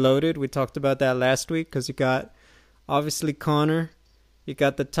obviously very loaded. We talked about that last week because you got obviously Conor. You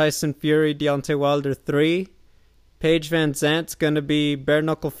got the Tyson Fury Deontay Wilder 3. Paige Van Zant's going to be bare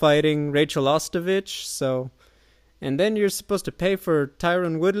knuckle fighting Rachel Ostovich. So, and then you're supposed to pay for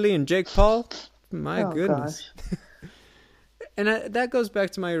Tyron Woodley and Jake Paul. My goodness. And that goes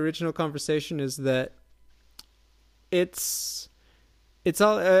back to my original conversation is that it's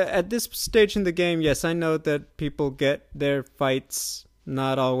all at this stage in the game. Yes, I know that people get their fights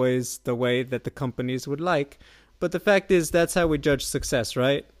not always the way that the companies would like, but the fact is that's how we judge success,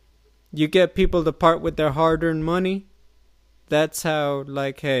 right? You get people to part with their hard-earned money. That's how,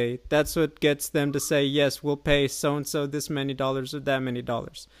 like, hey, that's what gets them to say, yes, we'll pay so-and-so this many dollars or that many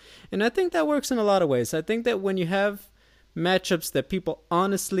dollars. And I think that works in a lot of ways. I think that when you have matchups that people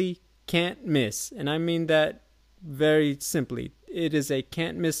honestly can't miss, and I mean that very simply, it is a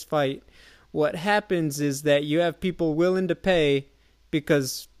can't-miss fight. What happens is that you have people willing to pay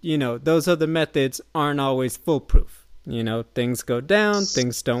because, those other methods aren't always foolproof. Things go down,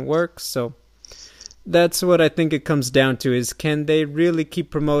 things don't work, so that's what I think it comes down to is can they really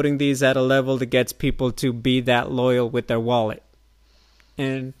keep promoting these at a level that gets people to be that loyal with their wallet?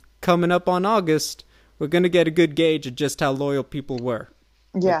 And coming up on August, we're going to get a good gauge of just how loyal people were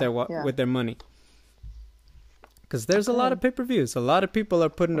with their money. Because there's a lot of pay-per-views. A lot of people are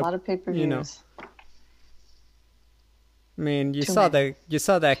putting a lot of pay-per-views. I mean, you saw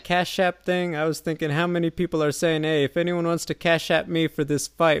that Cash App thing. I was thinking how many people are saying, hey, if anyone wants to Cash App me for this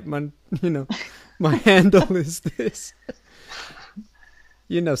fight, my handle is this.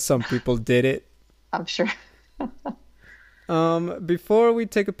 Some people did it. I'm sure. Before we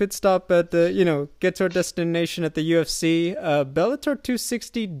take a pit stop at get to our destination at the UFC, Bellator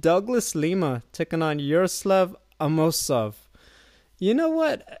 260 Douglas Lima taking on Yaroslav Amosov. You know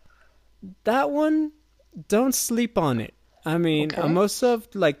what? That one, don't sleep on it. I mean, okay. Amosov,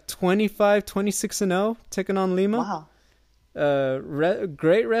 26-0, taking on Lima. Wow.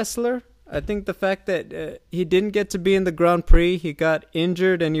 Great wrestler. I think the fact that he didn't get to be in the Grand Prix, he got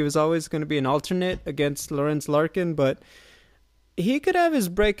injured and he was always going to be an alternate against Lorenz Larkin, but he could have his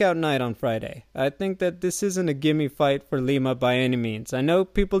breakout night on Friday. I think that this isn't a gimme fight for Lima by any means. I know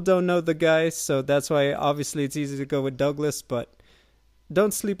people don't know the guy, so that's why obviously it's easy to go with Douglas, but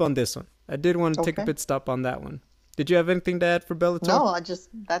don't sleep on this one. I did want to take a pit stop on that one. Did you have anything to add for Bellator? No,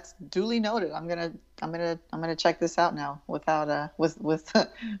 that's duly noted. I'm gonna check this out now without with a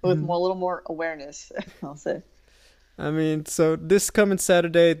little more awareness, I'll say. I mean, so this coming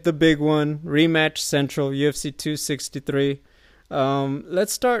Saturday, the big one, rematch Central, UFC 263.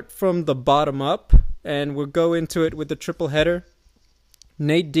 Let's start from the bottom up, and we'll go into it with the triple header.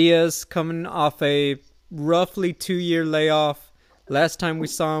 Nate Diaz coming off a roughly 2-year layoff. Last time we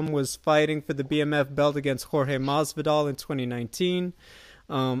saw him was fighting for the BMF belt against Jorge Masvidal in 2019.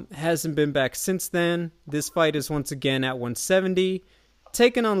 Hasn't been back since then. This fight is once again at 170.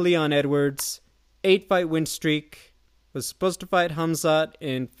 Taking on Leon Edwards. 8-fight win streak. Was supposed to fight Hamzat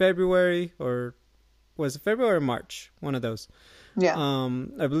in February, or was it February or March? One of those. Yeah.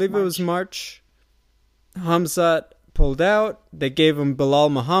 I believe March. It was March. Hamzat pulled out. They gave him Bilal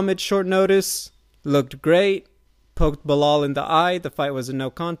Muhammad short notice. Looked great. Poked Bilal in the eye. The fight was a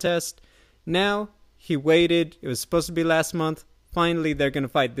no contest. Now, he waited. It was supposed to be last month. Finally, they're going to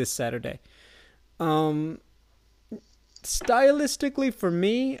fight this Saturday. Stylistically, for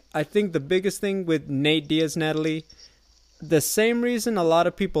me, I think the biggest thing with Nate Diaz, Natalie, the same reason a lot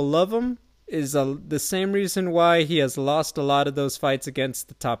of people love him is the same reason why he has lost a lot of those fights against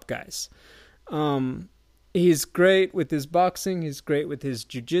the top guys. He's great with his boxing. He's great with his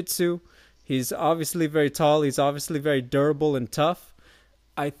jiu-jitsu. He's obviously very tall. He's obviously very durable and tough.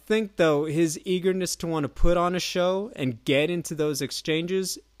 I think, though, his eagerness to want to put on a show and get into those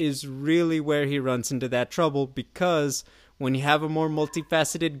exchanges is really where he runs into that trouble, because when you have a more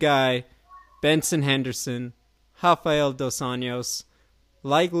multifaceted guy, Benson Henderson, Rafael Dos Anjos,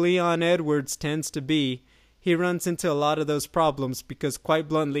 like Leon Edwards tends to be, he runs into a lot of those problems because, quite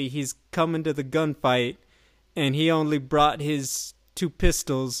bluntly, he's come into the gunfight and he only brought his 2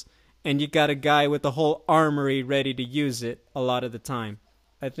 pistols, and you got a guy with a whole armory ready to use it a lot of the time.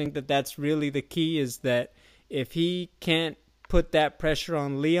 I think that that's really the key, is that if he can't put that pressure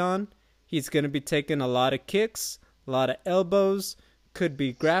on Leon, he's going to be taking a lot of kicks, a lot of elbows, could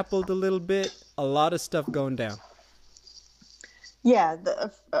be grappled a little bit, a lot of stuff going down. Yeah,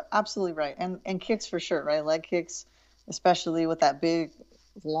 absolutely right. And kicks for sure, right? Leg kicks, especially with that big,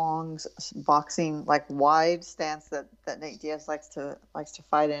 long boxing, like wide stance that Nate Diaz likes to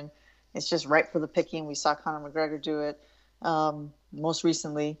fight in. It's just right for the picking. We saw Conor McGregor do it most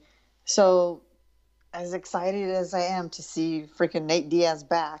recently. So as excited as I am to see freaking Nate Diaz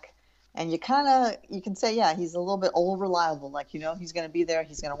back, and you can say, yeah, he's a little bit old reliable. Like, he's going to be there.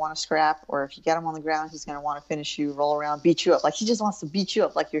 He's going to want to scrap. Or if you get him on the ground, he's going to want to finish you, roll around, beat you up. Like, he just wants to beat you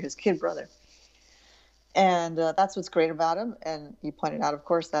up like you're his kid brother. And that's what's great about him. And you pointed out, of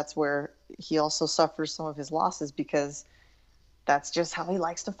course, that's where he also suffers some of his losses, because that's just how he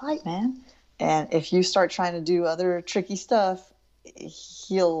likes to fight, man. And if you start trying to do other tricky stuff,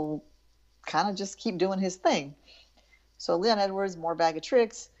 he'll kind of just keep doing his thing. So Leon Edwards, more bag of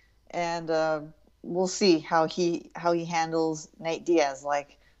tricks. And we'll see how he handles Nate Diaz.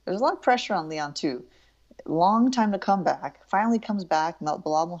 Like, there's a lot of pressure on Leon too. Long time to come back. Finally comes back.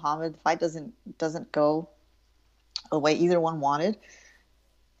 Belal Muhammad. The fight doesn't go the way either one wanted.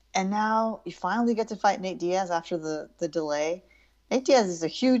 And now you finally get to fight Nate Diaz after the delay. Nate Diaz is a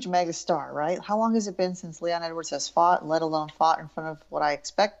huge mega star, right? How long has it been since Leon Edwards has fought, let alone fought in front of what I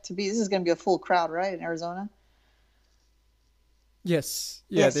expect to be? This is going to be a full crowd, right, in Arizona? Yes.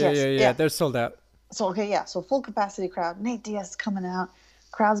 Yeah, they're sold out. So, okay, yeah. So full capacity crowd. Nate Diaz is coming out.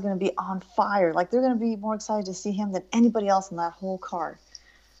 Crowd's going to be on fire. Like, they're going to be more excited to see him than anybody else in that whole card.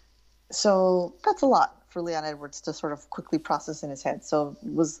 So that's a lot for Leon Edwards to sort of quickly process in his head. So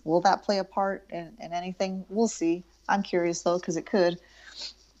will that play a part in anything? We'll see. I'm curious, though, because it could.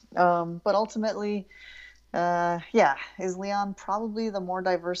 But ultimately, is Leon probably the more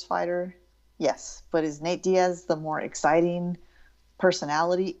diverse fighter? Yes. But is Nate Diaz the more exciting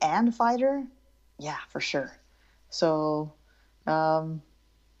personality and fighter? Yeah, for sure. So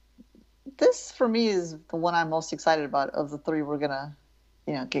this for me is the one I'm most excited about of the three we're gonna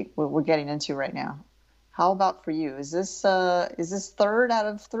we're getting into right now. How about for you? Is this third out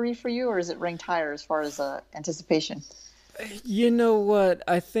of three for you, or is it ranked higher as far as anticipation? You know what,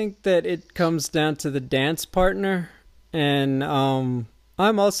 I think that it comes down to the dance partner. And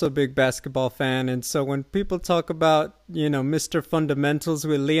I'm also a big basketball fan, and so when people talk about, Mr. Fundamentals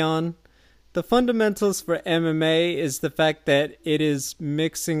with Leon, the fundamentals for MMA is the fact that it is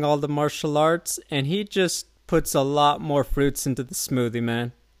mixing all the martial arts, and he just puts a lot more fruits into the smoothie,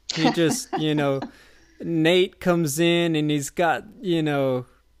 man. He just, Nate comes in and he's got,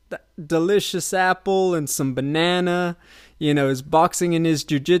 delicious apple and some banana, his boxing and his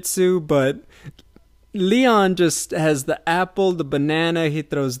jiu-jitsu, but Leon just has the apple, the banana, he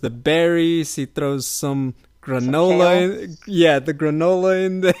throws the berries, he throws some granola. The granola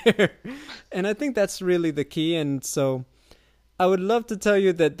in there. And I think that's really the key. And so I would love to tell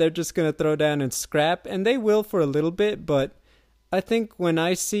you that they're just going to throw down and scrap, and they will for a little bit. But I think when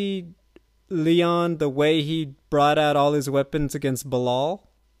I see Leon, the way he brought out all his weapons against Belal,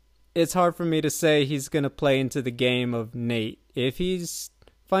 it's hard for me to say he's going to play into the game of Nate. If he's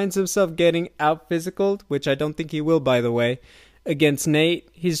finds himself getting out physicaled, which I don't think he will, by the way, against Nate,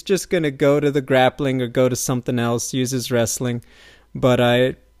 he's just going to go to the grappling or go to something else, use his wrestling. But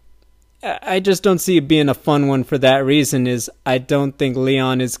I just don't see it being a fun one for that reason. Is I don't think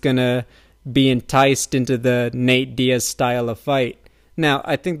Leon is going to be enticed into the Nate Diaz style of fight. Now,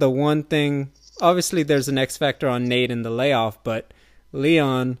 I think the one thing, obviously there's an X factor on Nate in the layoff, but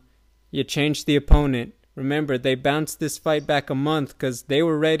Leon, you change the opponent. Remember, they bounced this fight back a month because they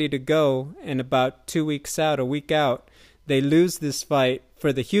were ready to go, and about 2 weeks out, a week out, they lose this fight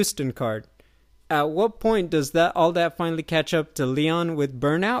for the Houston card. At what point does all that finally catch up to Leon with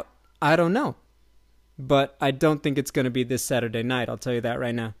burnout? I don't know. But I don't think it's going to be this Saturday night, I'll tell you that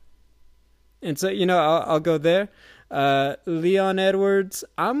right now. And so, I'll go there. Leon Edwards,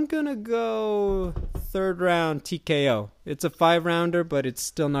 I'm going to go third round TKO. It's a 5-rounder, but it's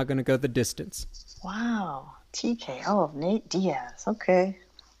still not going to go the distance. Wow, TKO of Nate Diaz. Okay.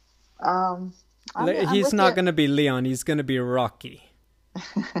 He's not going to be Leon. He's going to be Rocky.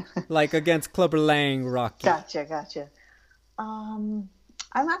 Like against Clubber Lang, Rocky. Gotcha. I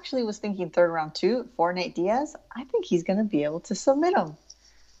actually was thinking third round too for Nate Diaz. I think he's going to be able to submit him.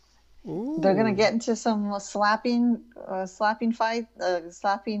 Ooh. They're going to get into some slapping fight,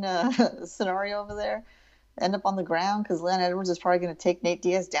 scenario over there. End up on the ground because Leon Edwards is probably going to take Nate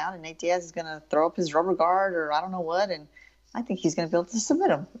Diaz down, and Nate Diaz is going to throw up his rubber guard or I don't know what, and I think he's going to be able to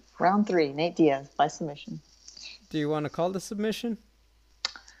submit him. Round 3, Nate Diaz by submission. Do you want to call the submission?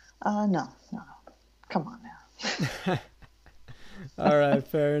 No. Come on now. All right,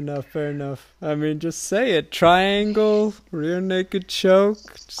 fair enough, fair enough. I mean, just say it. Triangle, rear naked choke.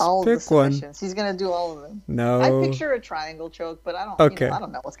 Just All of the pick one. submissions. He's gonna do all of them. I No. picture a triangle choke, but I don't. Okay. I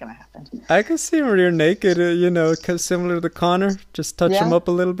don't know what's gonna happen. I can see him rear naked, similar to Connor. Just touch him Yeah. up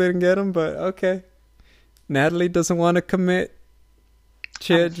a little bit and get him, but okay. Natalie doesn't want to commit.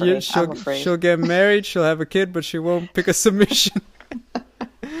 I'm afraid. She'll get married, she'll have a kid, but she won't pick a submission.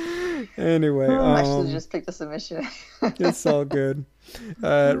 Anyway, Actually, just picked a submission. it's all good.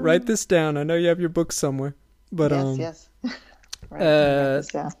 Write this down. I know you have your book somewhere, but yes. Right, write this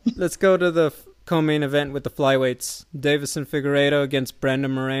down. let's go to the co-main event with the flyweights. Davison Figueiredo against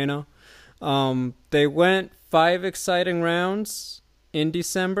Brandon Moreno. They went 5 exciting rounds in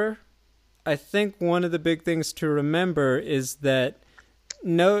December. I think one of the big things to remember is that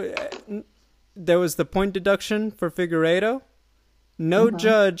there was the point deduction for Figueiredo. No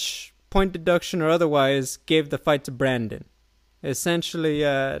judge, point deduction or otherwise, gave the fight to Brandon. Essentially,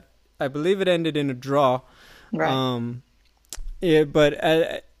 I believe it ended in a draw. Right.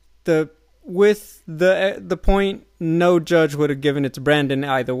 But with the point, no judge would have given it to Brandon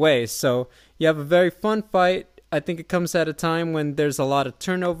either way. So you have a very fun fight. I think it comes at a time when there's a lot of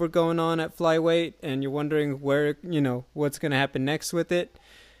turnover going on at flyweight, and you're wondering what's going to happen next with it.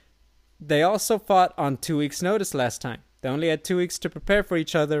 They also fought on 2 weeks' notice last time. They only had 2 weeks to prepare for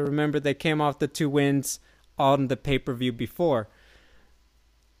each other. Remember, they came off the 2 wins on the pay-per-view before.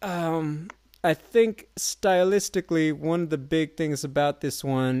 I think stylistically, one of the big things about this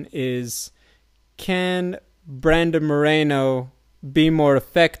one is, can Brandon Moreno be more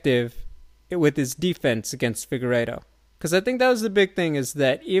effective with his defense against Figueiredo? Because I think that was the big thing, is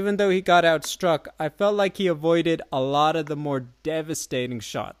that even though he got outstruck, I felt like he avoided a lot of the more devastating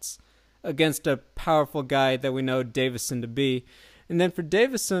shots against a powerful guy that we know Davison to be. And then for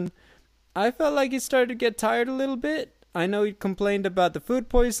Davison, I felt like he started to get tired a little bit. I know he complained about the food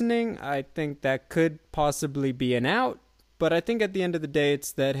poisoning. I think that could possibly be an out. But I think at the end of the day,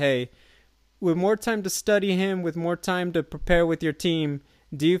 it's that, hey, with more time to study him, with more time to prepare with your team,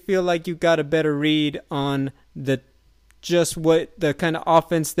 do you feel like you got a better read on the kind of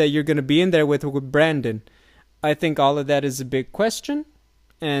offense that you're going to be in there with Brandon? I think all of that is a big question.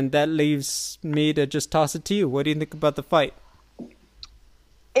 And that leaves me to just toss it to you. What do you think about the fight?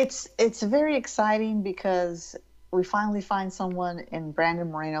 It's very exciting because we finally find someone in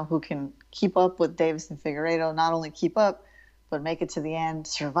Brandon Moreno who can keep up with Davison Figueiredo. Not only keep up, but make it to the end,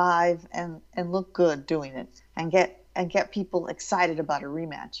 survive, and look good doing it, and get people excited about a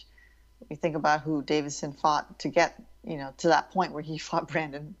rematch. We think about who Davison fought to get to that point where he fought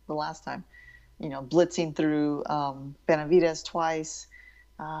Brandon the last time. Blitzing through Benavidez twice.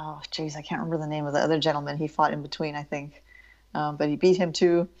 Oh, geez, I can't remember the name of the other gentleman he fought in between, I think. But he beat him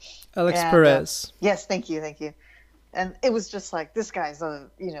too. Alex Perez. Yes, thank you. And it was just like, this guy's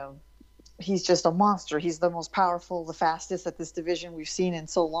he's just a monster. He's the most powerful, the fastest at this division we've seen in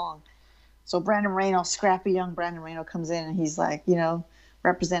so long. So Brandon Moreno, scrappy young Brandon Moreno comes in and he's like,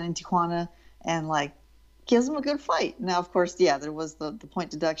 representing Tijuana and like gives him a good fight. Now, of course, there was the point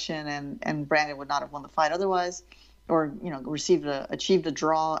deduction and Brandon would not have won the fight otherwise, or achieved a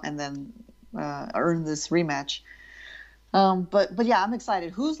draw and then earned this rematch. But yeah, I'm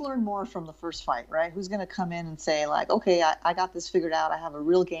excited. Who's learned more from the first fight, right? Who's going to come in and say like, okay, I got this figured out. I have a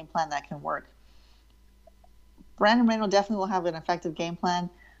real game plan that can work. Brandon Moreno definitely will have an effective game plan.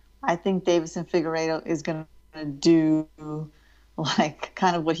 I think Davison Figueiredo is going to do like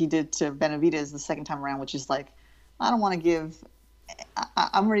kind of what he did to Benavidez the second time around, which is like, I'm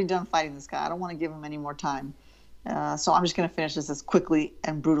already done fighting this guy. I don't want to give him any more time. So I'm just going to finish this as quickly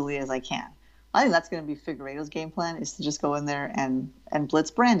and brutally as I can. I think that's going to be Figueiredo's game plan, is to just go in there and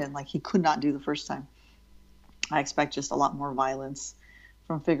blitz Brandon like he could not do the first time. I expect just a lot more violence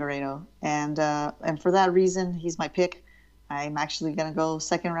from Figueiredo. And for that reason, he's my pick. I'm actually going to go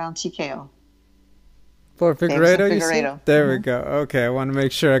second round TKO. For Figueiredo, you see? There we go. Okay, I want to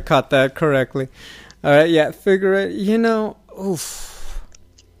make sure I caught that correctly. All right, yeah, Figueiredo,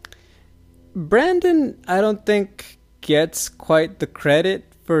 Brandon, I don't think gets quite the credit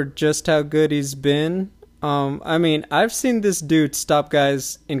for just how good he's been. I mean, I've seen this dude stop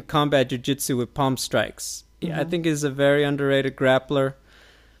guys in combat jiu-jitsu with palm strikes. Mm-hmm. I think he's a very underrated grappler.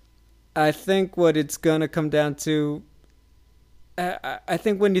 I think what it's going to come down to, I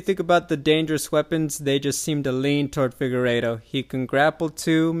think when you think about the dangerous weapons, they just seem to lean toward Figueiredo. He can grapple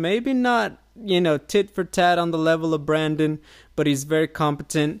too, maybe not, tit for tat on the level of Brandon, but he's very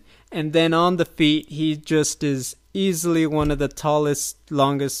competent. And then on the feet, he just is easily one of the tallest,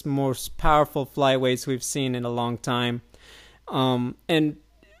 longest, most powerful flyweights we've seen in a long time.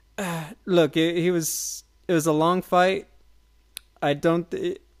 Look, he was It was a long fight. I don't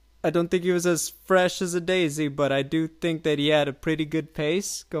I don't think he was as fresh as a daisy, but I do think that he had a pretty good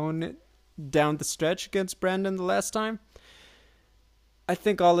pace going down the stretch against Brandon the last time. I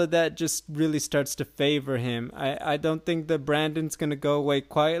think all of that just really starts to favor him. I don't think that Brandon's going to go away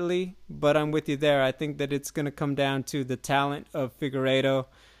quietly, but I'm with you there. I think that it's going to come down to the talent of Figueiredo.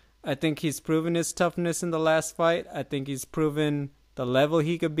 I think he's proven his toughness in the last fight. I think he's proven the level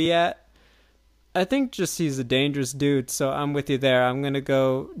he could be at. I think just he's a dangerous dude, so I'm with you there. I'm going to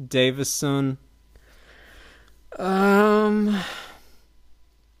go Davison. You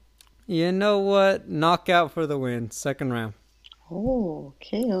know what? Knockout for the win. Second round. Oh,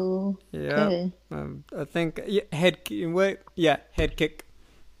 KO. Yeah. Okay. I think head kick.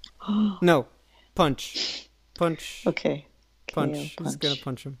 No, punch. Okay. Punch. KO, He's gonna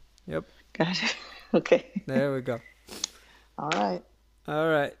punch him. Yep. Got it. Okay. There we go. All right.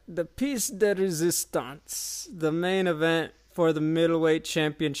 The piece de resistance, the main event for the middleweight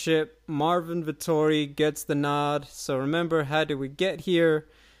championship. Marvin Vettori gets the nod. So remember, how did we get here?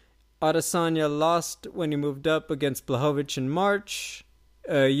 Adesanya lost when he moved up against Blachowicz in March.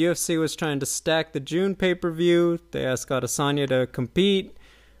 UFC was trying to stack the June pay-per-view. They asked Adesanya to compete.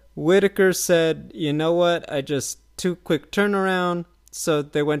 Whitaker said, you know what, too quick turnaround. So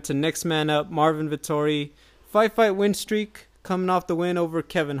they went to next man up, Marvin Vettori. 5-fight win streak, coming off the win over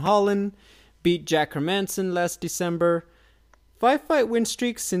Kevin Holland. Beat Jack Hermanson last December. 5-fight win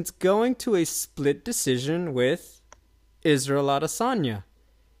streak since going to a split decision with Israel Adesanya.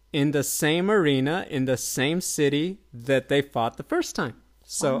 In the same arena, in the same city that they fought the first time.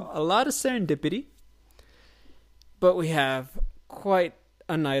 So a lot of serendipity. But we have quite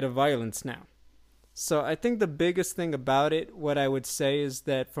a night of violence now. So I think the biggest thing about it, what I would say is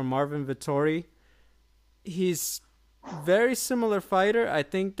that for Marvin Vettori, he's very similar fighter. I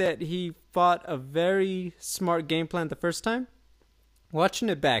think that he fought a very smart game plan the first time. Watching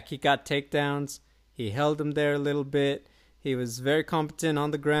it back, he got takedowns. He held him there a little bit. He was very competent on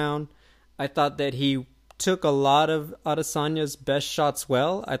the ground. I thought that he took a lot of Adesanya's best shots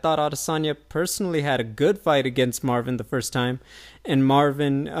well. I thought Adesanya personally had a good fight against Marvin the first time. And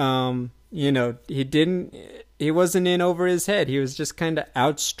Marvin, he wasn't in over his head. He was just kind of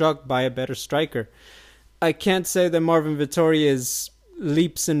outstruck by a better striker. I can't say that Marvin Vettori is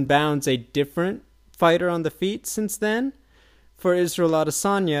leaps and bounds a different fighter on the feet since then. For Israel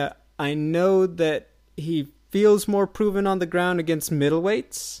Adesanya, I know that he feels more proven on the ground against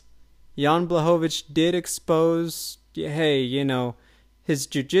middleweights. Jan Blachowicz did expose, his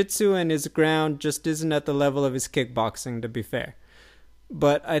jiu-jitsu and his ground just isn't at the level of his kickboxing, to be fair.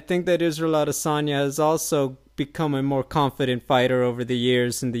 But I think that Israel Adesanya has also become a more confident fighter over the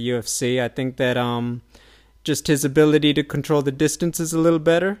years in the UFC. I think that just his ability to control the distance is a little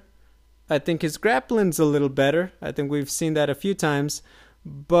better. I think his grappling's a little better. I think we've seen that a few times.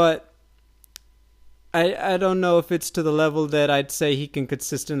 But I don't know if it's to the level that I'd say he can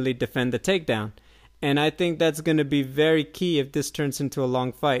consistently defend the takedown. And I think that's going to be very key if this turns into a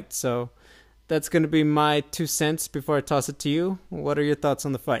long fight. So that's going to be my 2 cents before I toss it to you. What are your thoughts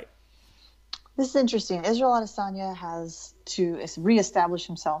on the fight? This is interesting. Israel Adesanya has to reestablish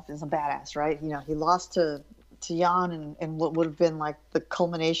himself as a badass, right? He lost to Jan in what would have been like the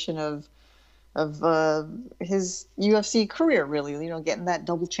culmination of his UFC career, really, getting that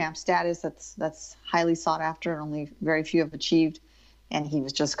double champ status that's highly sought after and only very few have achieved. And he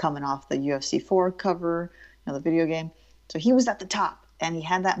was just coming off the UFC 4 cover, the video game. So he was at the top and he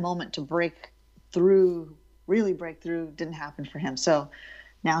had that moment to really break through. Didn't happen for him. So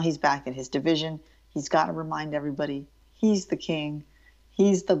now he's back in his division. He's got to remind everybody he's the king.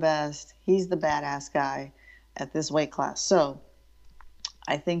 He's the best. He's the badass guy at this weight class. So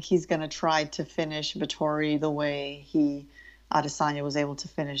I think he's going to try to finish Vettori the way Adesanya was able to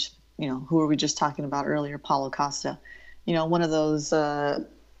finish, who were we just talking about earlier, Paulo Costa. One of those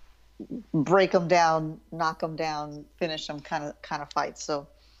break them down, knock them down, finish them kind of fights. So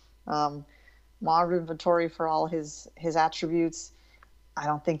Marvin Vettori, for all his attributes, I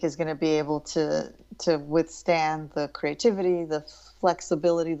don't think is going to be able to withstand the creativity, the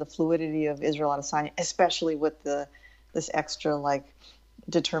flexibility, the fluidity of Israel Adesanya, especially with this extra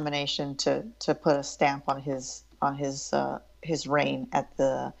determination to put a stamp on his reign at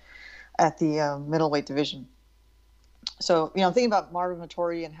the middleweight division. So thinking about Marvin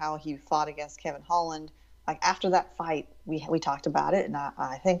Vettori and how he fought against Kevin Holland, after that fight we talked about it, and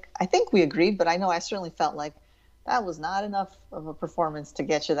I think we agreed, but I know I certainly felt like that was not enough of a performance to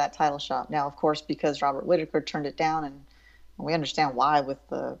get you that title shot. Now, of course, because Robert Whitaker turned it down, and we understand why with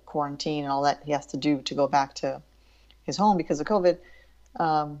the quarantine and all that he has to do to go back to his home because of COVID.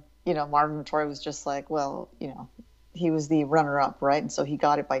 Marvin Vettori was just like, well, he was the runner-up, right? And so he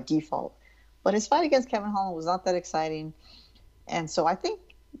got it by default. But his fight against Kevin Holland was not that exciting. And so I think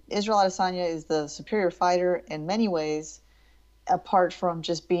Israel Adesanya is the superior fighter in many ways, apart from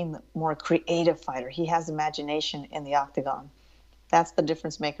just being the more creative fighter. He has imagination in the octagon. That's the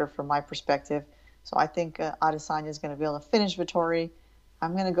difference maker from my perspective. So I think Adesanya is going to be able to finish Vettori.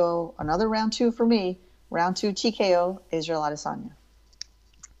 I'm going to go another round two for me. Round two TKO, Israel Adesanya.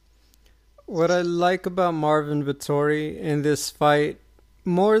 What I like about Marvin Vettori in this fight,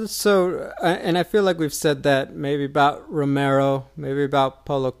 more so, and I feel like we've said that maybe about Romero, maybe about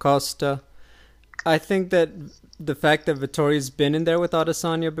Paulo Costa. I think that the fact that Vettori's been in there with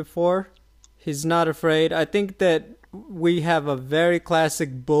Adesanya before, he's not afraid. I think that we have a very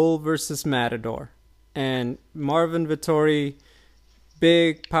classic bull versus matador. And Marvin Vettori,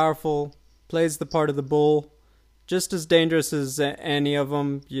 big, powerful, plays the part of the bull. Just as dangerous as any of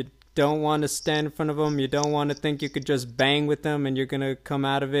them. You don't want to stand in front of him. You don't want to think you could just bang with him and you're going to come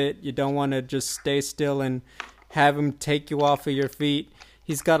out of it. You don't want to just stay still and have him take you off of your feet.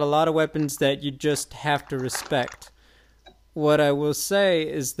 He's got a lot of weapons that you just have to respect. What I will say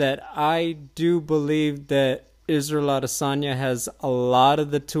is that I do believe that Israel Adesanya has a lot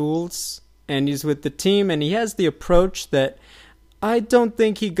of the tools, and he's with the team, and he has the approach that I don't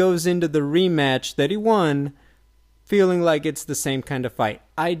think he goes into the rematch that he won feeling like it's the same kind of fight.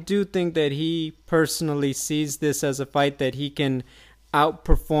 I do think that he personally sees this as a fight that he can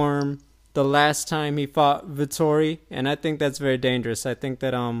outperform the last time he fought Vettori, and I think that's very dangerous. I think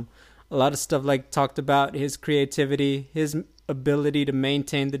that a lot of stuff like talked about, his creativity, his ability to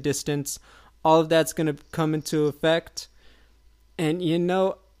maintain the distance, all of that's going to come into effect. And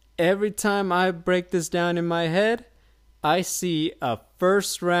every time I break this down in my head, I see a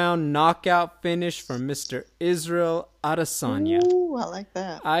first round knockout finish for Mr. Israel Adesanya. Ooh, I like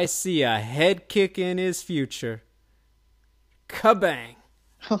that. I see a head kick in his future. Kabang.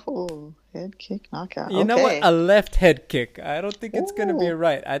 Oh, head kick knockout. You know what? A left head kick. I don't think it's going to be a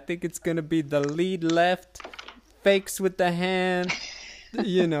right. I think it's going to be the lead left, fakes with the hand,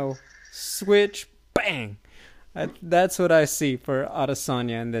 switch, bang. That's what I see for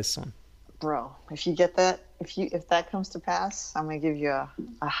Adesanya in this one. Bro, if you get that, if that comes to pass, I'm going to give you a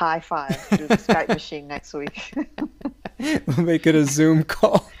high five through the Skype machine next week. We'll make it a Zoom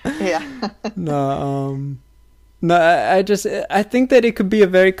call. Yeah. No, I think that it could be a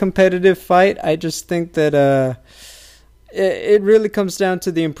very competitive fight. I just think that it really comes down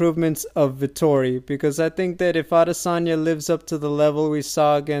to the improvements of Vettori, because I think that if Adesanya lives up to the level we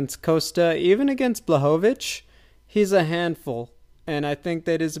saw against Costa, even against Blachowicz, he's a handful. And I think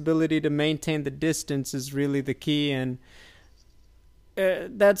that his ability to maintain the distance is really the key, and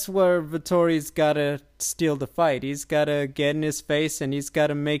that's where Vettori's got to steal the fight. He's got to get in his face, and he's got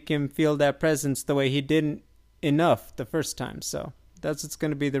to make him feel that presence the way he didn't enough the first time. So that's what's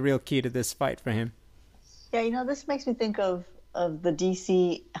going to be the real key to this fight for him. Yeah, this makes me think of the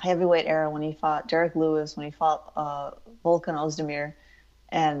DC heavyweight era when he fought Derek Lewis, when he fought Volkan Ozdemir,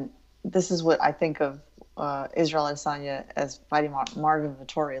 and this is what I think of Israel Adesanya as fighting Marvin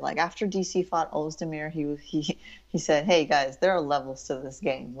Vettori. Like, after DC fought Ozdemir, he said, "Hey guys, there are levels to this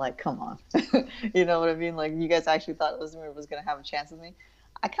game. Like, come on." You know what I mean? Like, you guys actually thought Ozdemir was going to have a chance with me.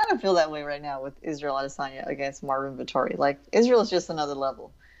 I kind of feel that way right now with Israel Adesanya against Marvin Vettori. Like, Israel is just another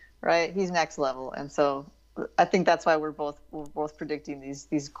level, right? He's next level, and so I think that's why we're both predicting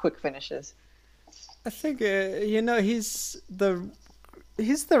these quick finishes. I think he's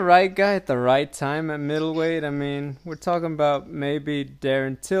the right guy at the right time at middleweight. I mean, we're talking about maybe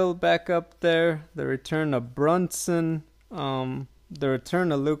Darren Till back up there, the return of Brunson, the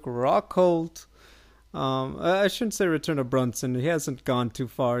return of Luke Rockhold. I shouldn't say return of Brunson. He hasn't gone too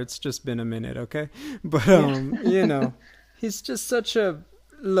far. It's just been a minute, okay? But, he's just such a...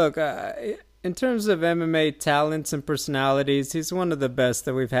 Look, in terms of MMA talents and personalities, he's one of the best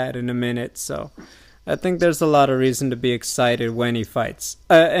that we've had in a minute, so I think there's a lot of reason to be excited when he fights.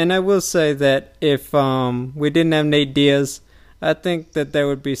 And I will say that if we didn't have Nate Diaz, I think that there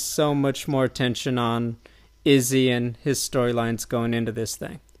would be so much more attention on Izzy and his storylines going into this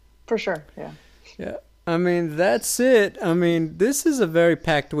thing. For sure, yeah. Yeah. I mean, that's it. I mean, this is a very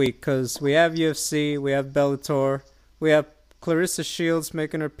packed week because we have UFC, we have Bellator, we have Clarissa Shields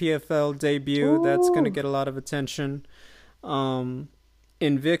making her PFL debut. Ooh. That's going to get a lot of attention. Invicta,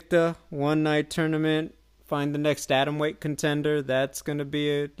 one-night tournament, find the next atomweight contender. That's going to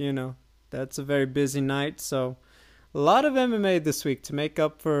be that's a very busy night. So a lot of MMA this week to make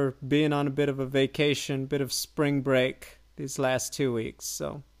up for being on a bit of a vacation, bit of spring break these last 2 weeks.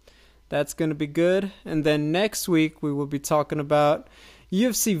 So that's going to be good. And then next week we will be talking about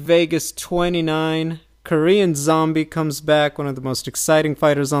UFC Vegas 29. Korean Zombie comes back, one of the most exciting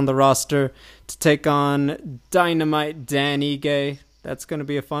fighters on the roster, to take on Dynamite Dan Ige. That's going to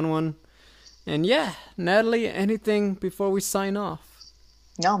be a fun one. And yeah, Natalie, anything before we sign off?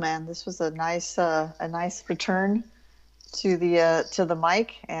 No, man, this was a nice return to the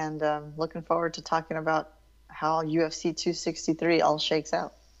mic, and looking forward to talking about how UFC 263 all shakes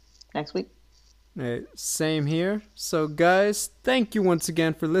out next week. Hey, same here. So guys, thank you once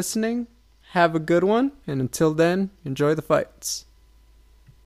again for listening. Have a good one, and until then, enjoy the fights.